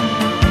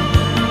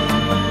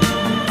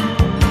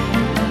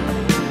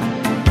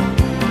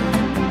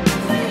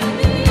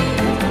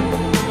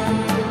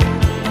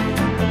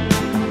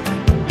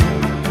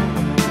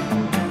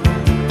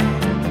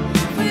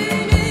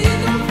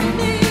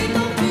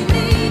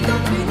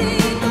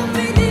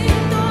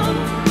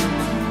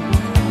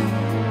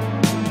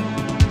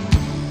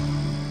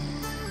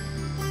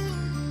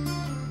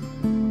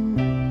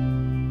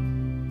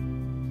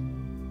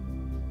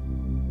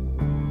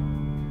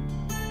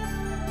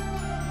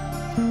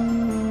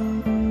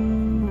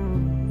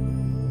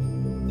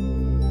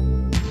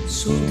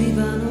 Sul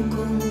divano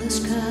con le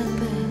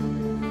scarpe,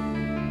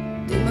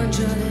 di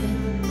mangiare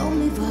non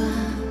mi va,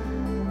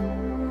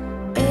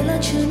 e la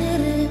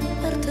cenere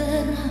per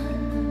terra,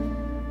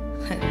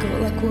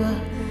 eccola qua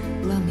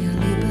la mia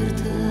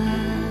libertà.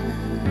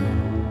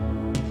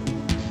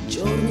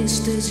 Giorni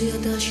stesi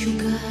ad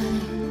asciugare,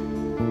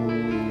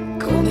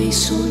 come i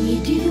sogni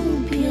di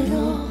un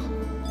Pierrot,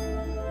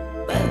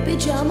 per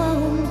pigiama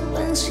un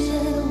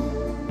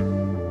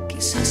pensiero,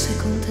 chissà se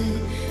con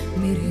te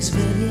mi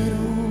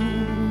risveglierò.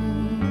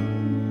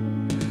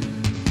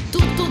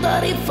 Tutto da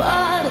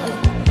rifare,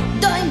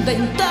 da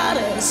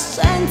inventare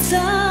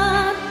senza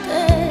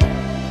te.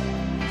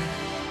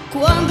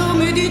 Quando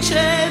mi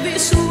dicevi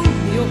sul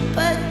mio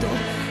petto,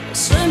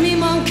 se mi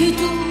manchi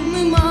tu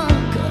mi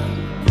manca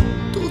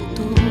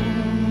tutto.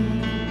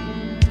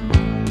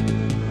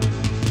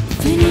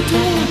 Finito,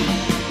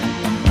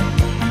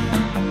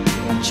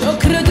 ci ho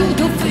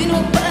creduto fino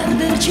a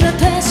perderci la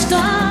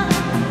testa.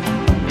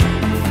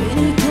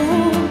 Finito,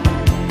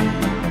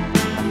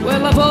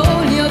 quella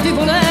voglia di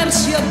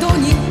volersi ad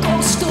ogni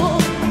costo.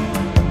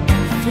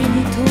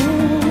 Finito,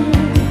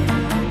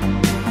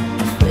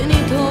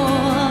 finito,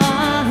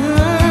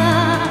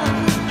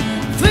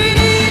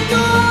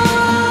 finito.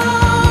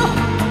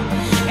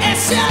 E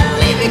se al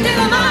limite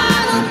la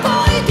mano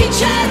poi ti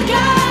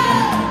cerca.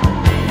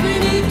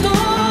 Finito,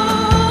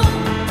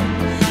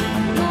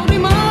 non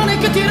rimane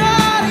che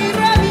tirare i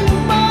remi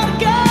in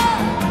barca.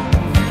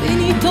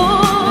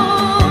 Finito.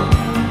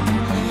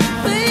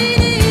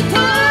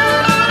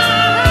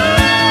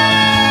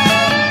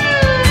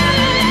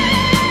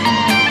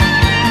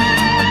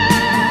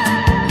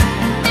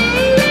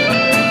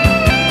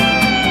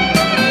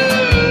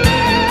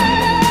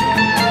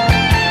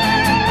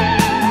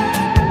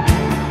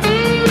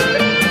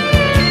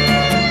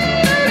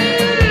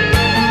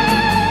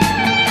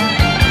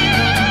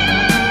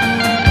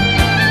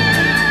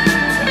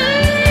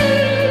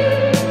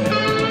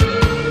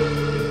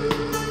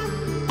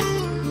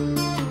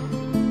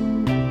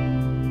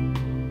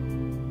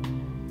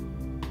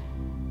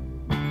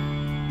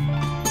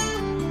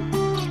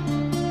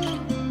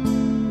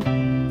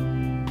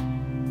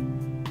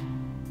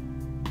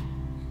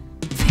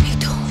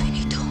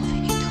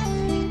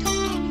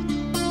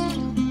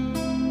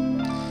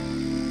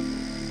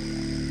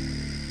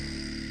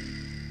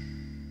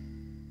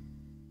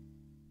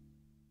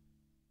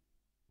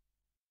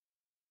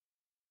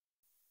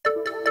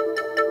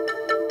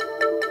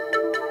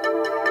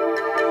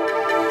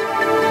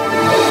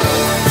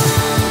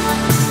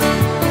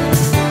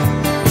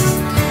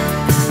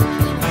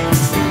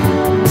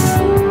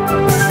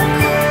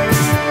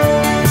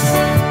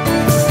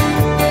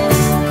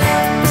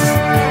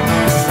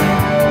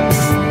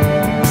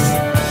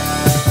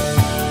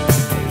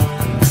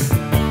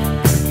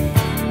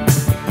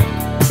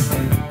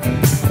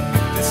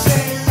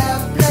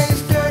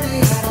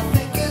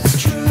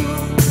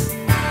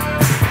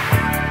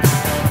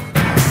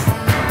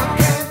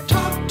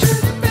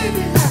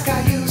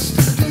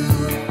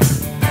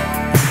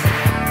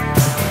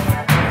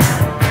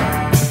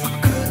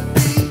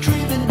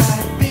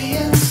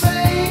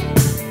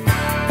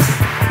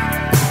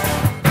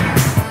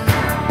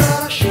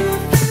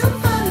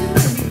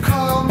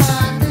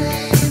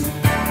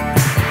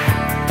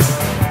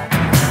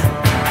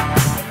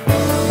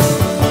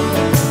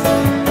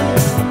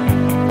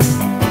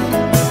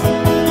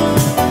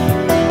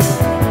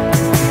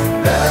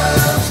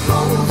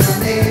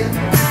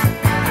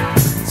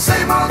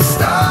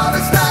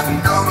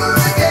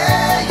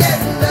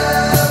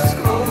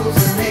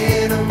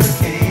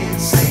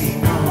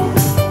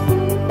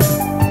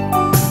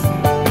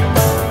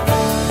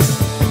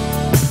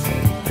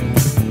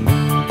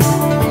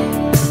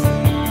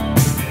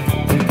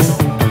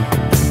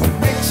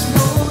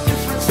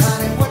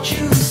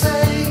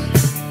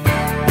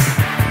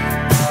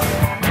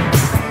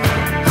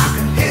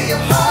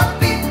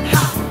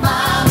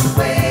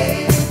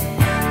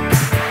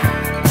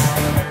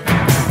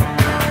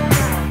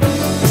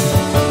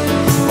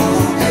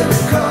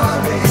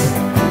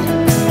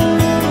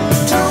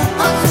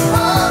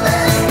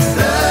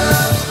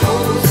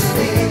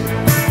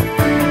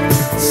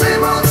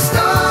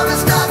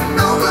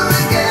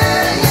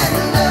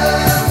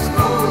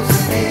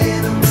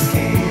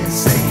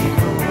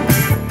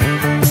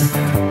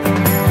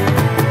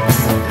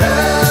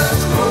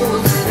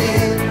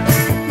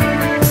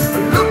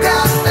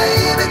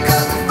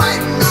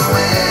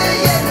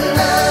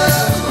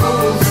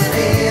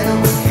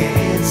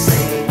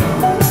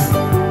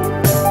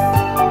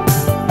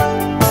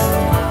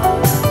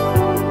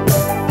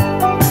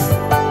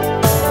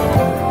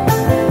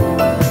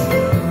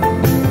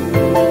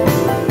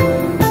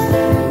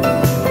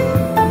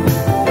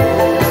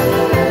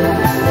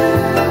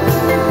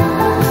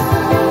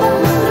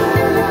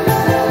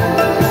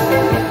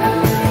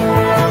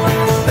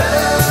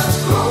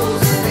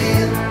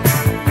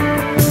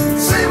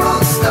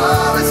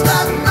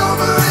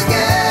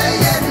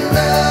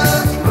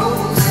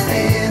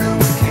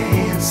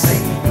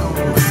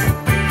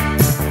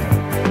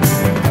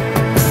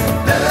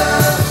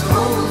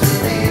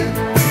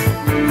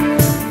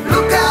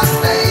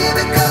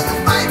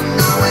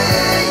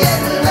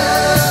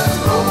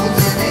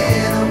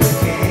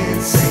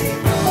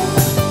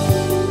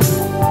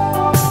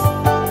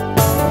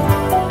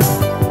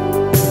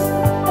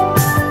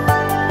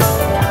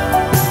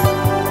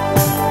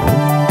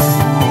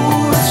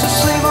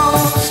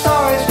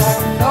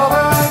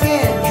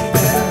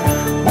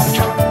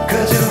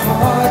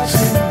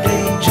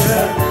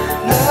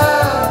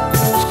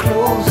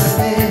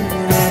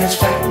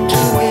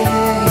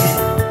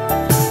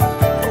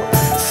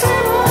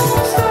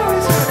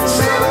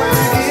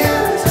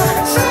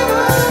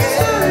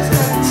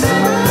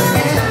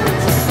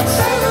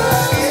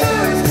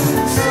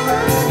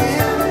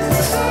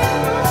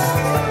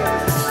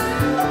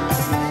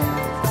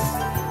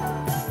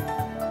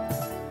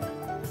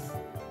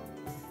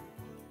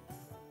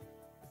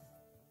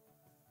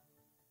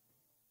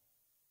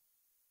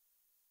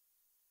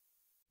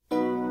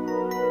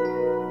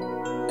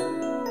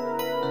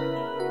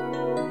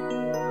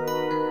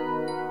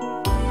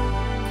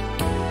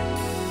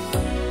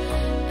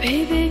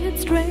 Baby,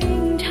 it's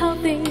strange how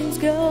things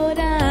go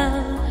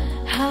down,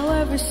 how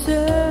every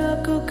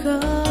circle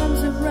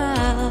comes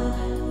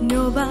around.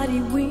 Nobody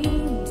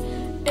wins,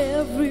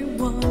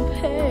 everyone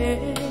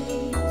pays.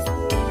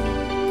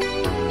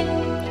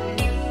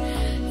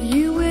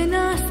 You and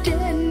I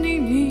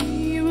standing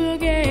here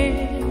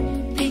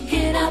again,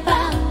 thinking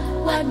about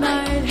what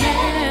might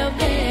have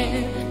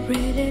been,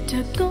 ready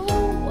to go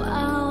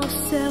our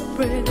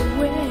separate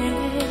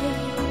ways.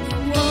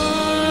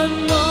 One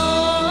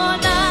more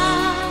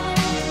night,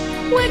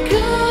 we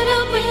could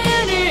have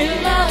been in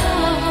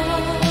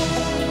love.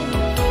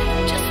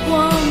 Just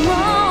one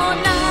more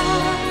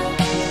night,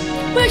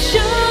 we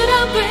should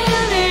have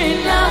been in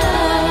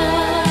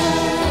love.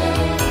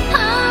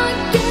 I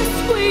guess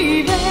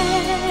we've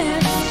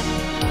asked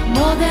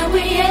more than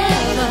we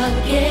ever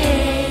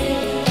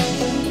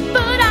gave,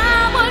 but I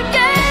would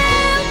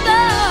give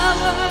the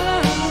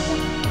world,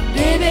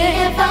 baby,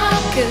 if I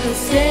could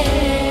say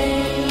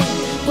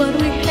what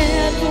we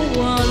had for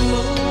one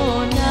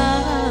more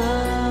night.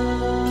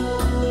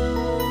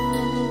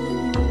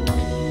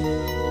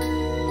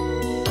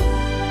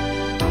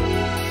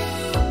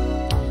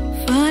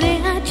 Funny,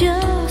 I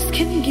just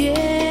can't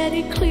get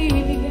it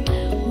clear.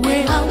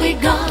 Where are we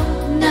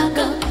gonna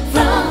go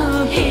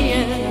from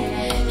here?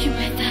 You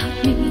without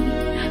me,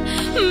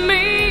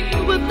 me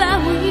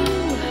without you.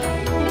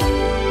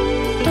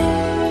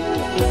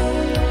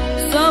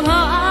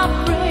 Somehow I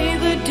pray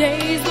the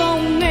days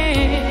don't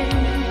end,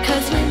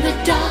 'cause when the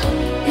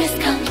darkness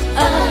comes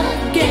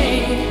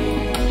again,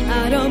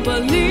 I don't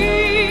believe